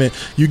our segment.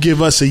 You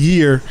give us a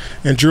year,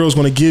 and Drew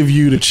going to give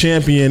you the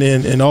champion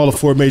in all the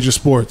 4 major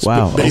sports.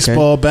 Wow.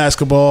 Baseball,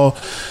 basketball,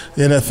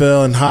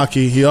 NFL, and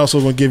hockey. He also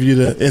going to give you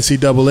the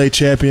NCAA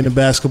champion in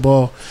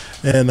basketball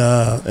and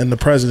the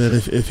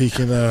president, if he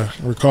can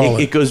recall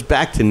it. It goes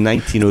back to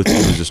 1902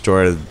 as the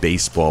start of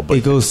baseball. But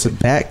it goes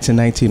back to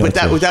 1902.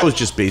 But that was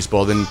just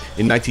baseball. Then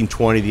in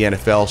 1920, the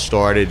NFL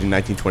started. In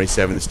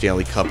 1927, the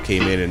Stanley Cup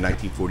came in. In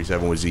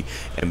 1947 was the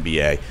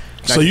NBA.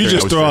 So you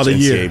just throw out a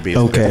year.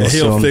 Okay. And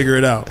he'll figure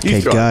it out.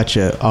 Okay,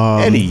 gotcha.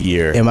 Any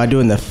year. Am I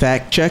doing the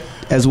fact check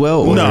as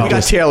well? No, we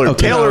got Taylor.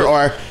 Okay. Taylor,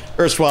 our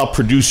erstwhile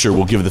producer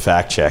will give the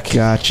fact check.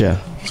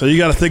 Gotcha. So you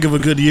got to think of a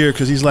good year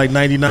because he's like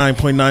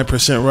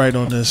 99.9% right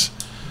on this.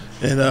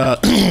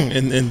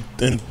 And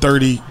in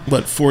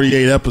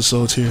 48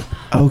 episodes here.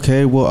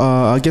 Okay, well,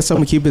 I guess I'm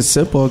going to keep it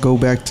simple. I'll go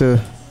back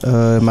to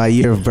my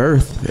year of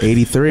birth,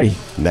 83.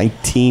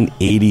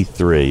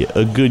 1983,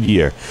 a good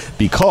year.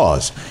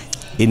 Because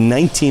in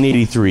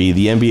 1983,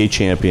 the NBA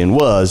champion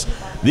was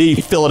the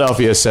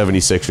Philadelphia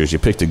 76ers. You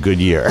picked a good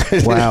year.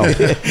 Wow.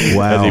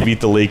 And they beat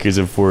the Lakers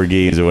in 4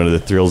 games, one of the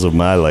thrills of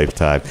my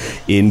lifetime.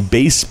 In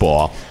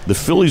baseball, the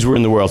Phillies were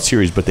in the World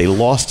Series, but they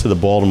lost to the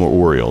Baltimore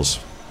Orioles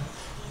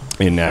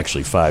in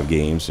actually 5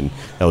 games, and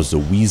that was the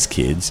Wheeze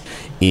Kids.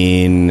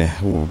 In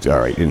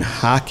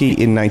hockey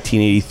in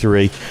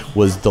 1983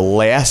 was the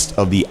last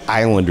of the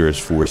Islanders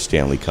 4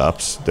 Stanley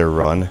Cups, their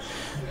run.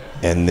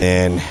 And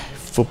then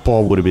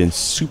football would have been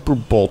Super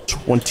Bowl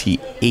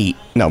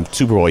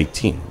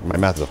 18. My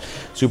math is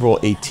off. Super Bowl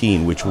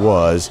 18, which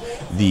was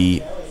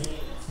I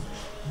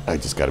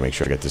just got to make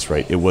sure I got this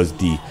right. It was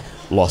the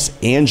Los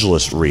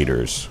Angeles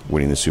Raiders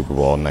winning the Super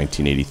Bowl in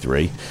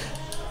 1983.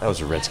 That was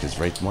the Redskins,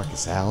 right?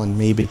 Marcus Allen,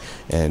 maybe.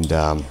 And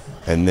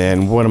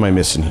then what am I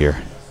missing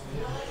here?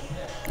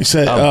 You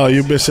said,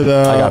 you missed it.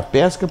 I got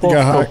basketball,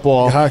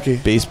 football, hockey.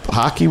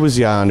 Hockey was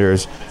the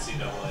Islanders.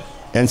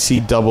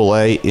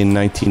 NCAA in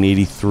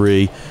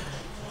 1983.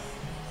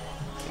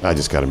 I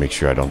just got to make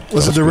sure I don't.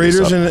 Was it the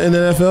Raiders in the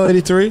NFL,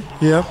 83?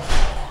 Yeah.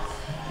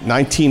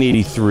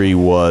 1983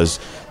 was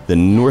the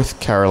North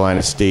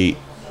Carolina State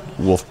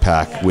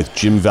Wolfpack with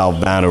Jim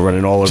Valvano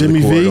running all over Jimmy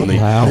the court V.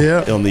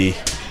 on the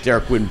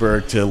Derek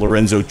Wittenberg to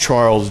Lorenzo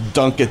Charles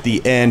dunk at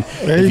the end.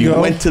 There if you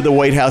go. went to the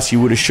White House,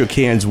 you would have shook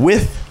hands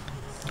with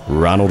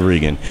Ronald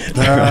Reagan.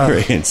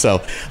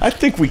 So I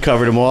think we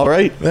covered them all,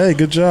 right? Hey,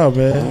 good job,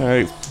 man. All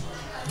right.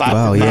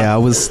 Wow, yeah, I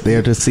was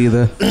there to see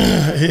the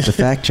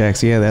fact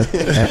checks. Yeah,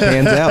 that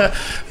pans out.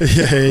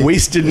 Yeah.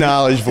 Wasted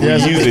knowledge, but we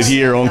use it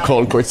here on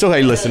Colton Court. So,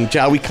 hey, listen,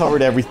 John, we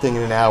covered everything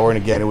in an hour, and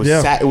again, it was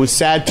sad, it was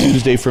sad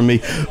Tuesday for me.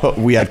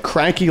 We had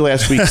cranky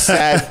last week,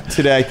 sad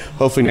today.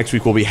 Hopefully next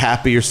week we'll be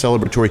happy or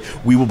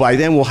celebratory. By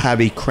then we'll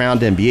have a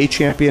crowned NBA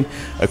champion,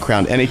 a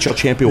crowned NHL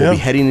champion. We'll be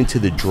heading into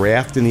the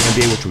draft in the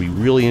NBA, which will be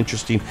really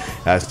interesting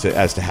as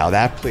to how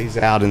that plays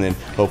out, and then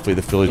hopefully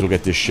the Phillies will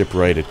get this ship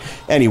righted.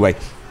 Anyway,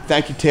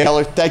 thank you,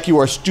 Taylor. Thank you,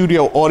 our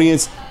studio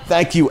audience.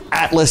 Thank you,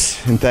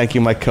 Atlas. And thank you,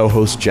 my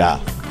co-host,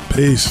 Ja.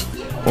 Peace.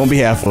 On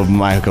behalf of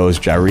my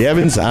co-host, Jerry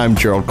Evans, I'm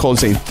Gerald Colton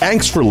saying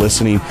thanks for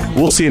listening.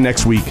 We'll see you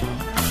next week.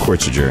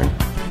 Court's adjourned.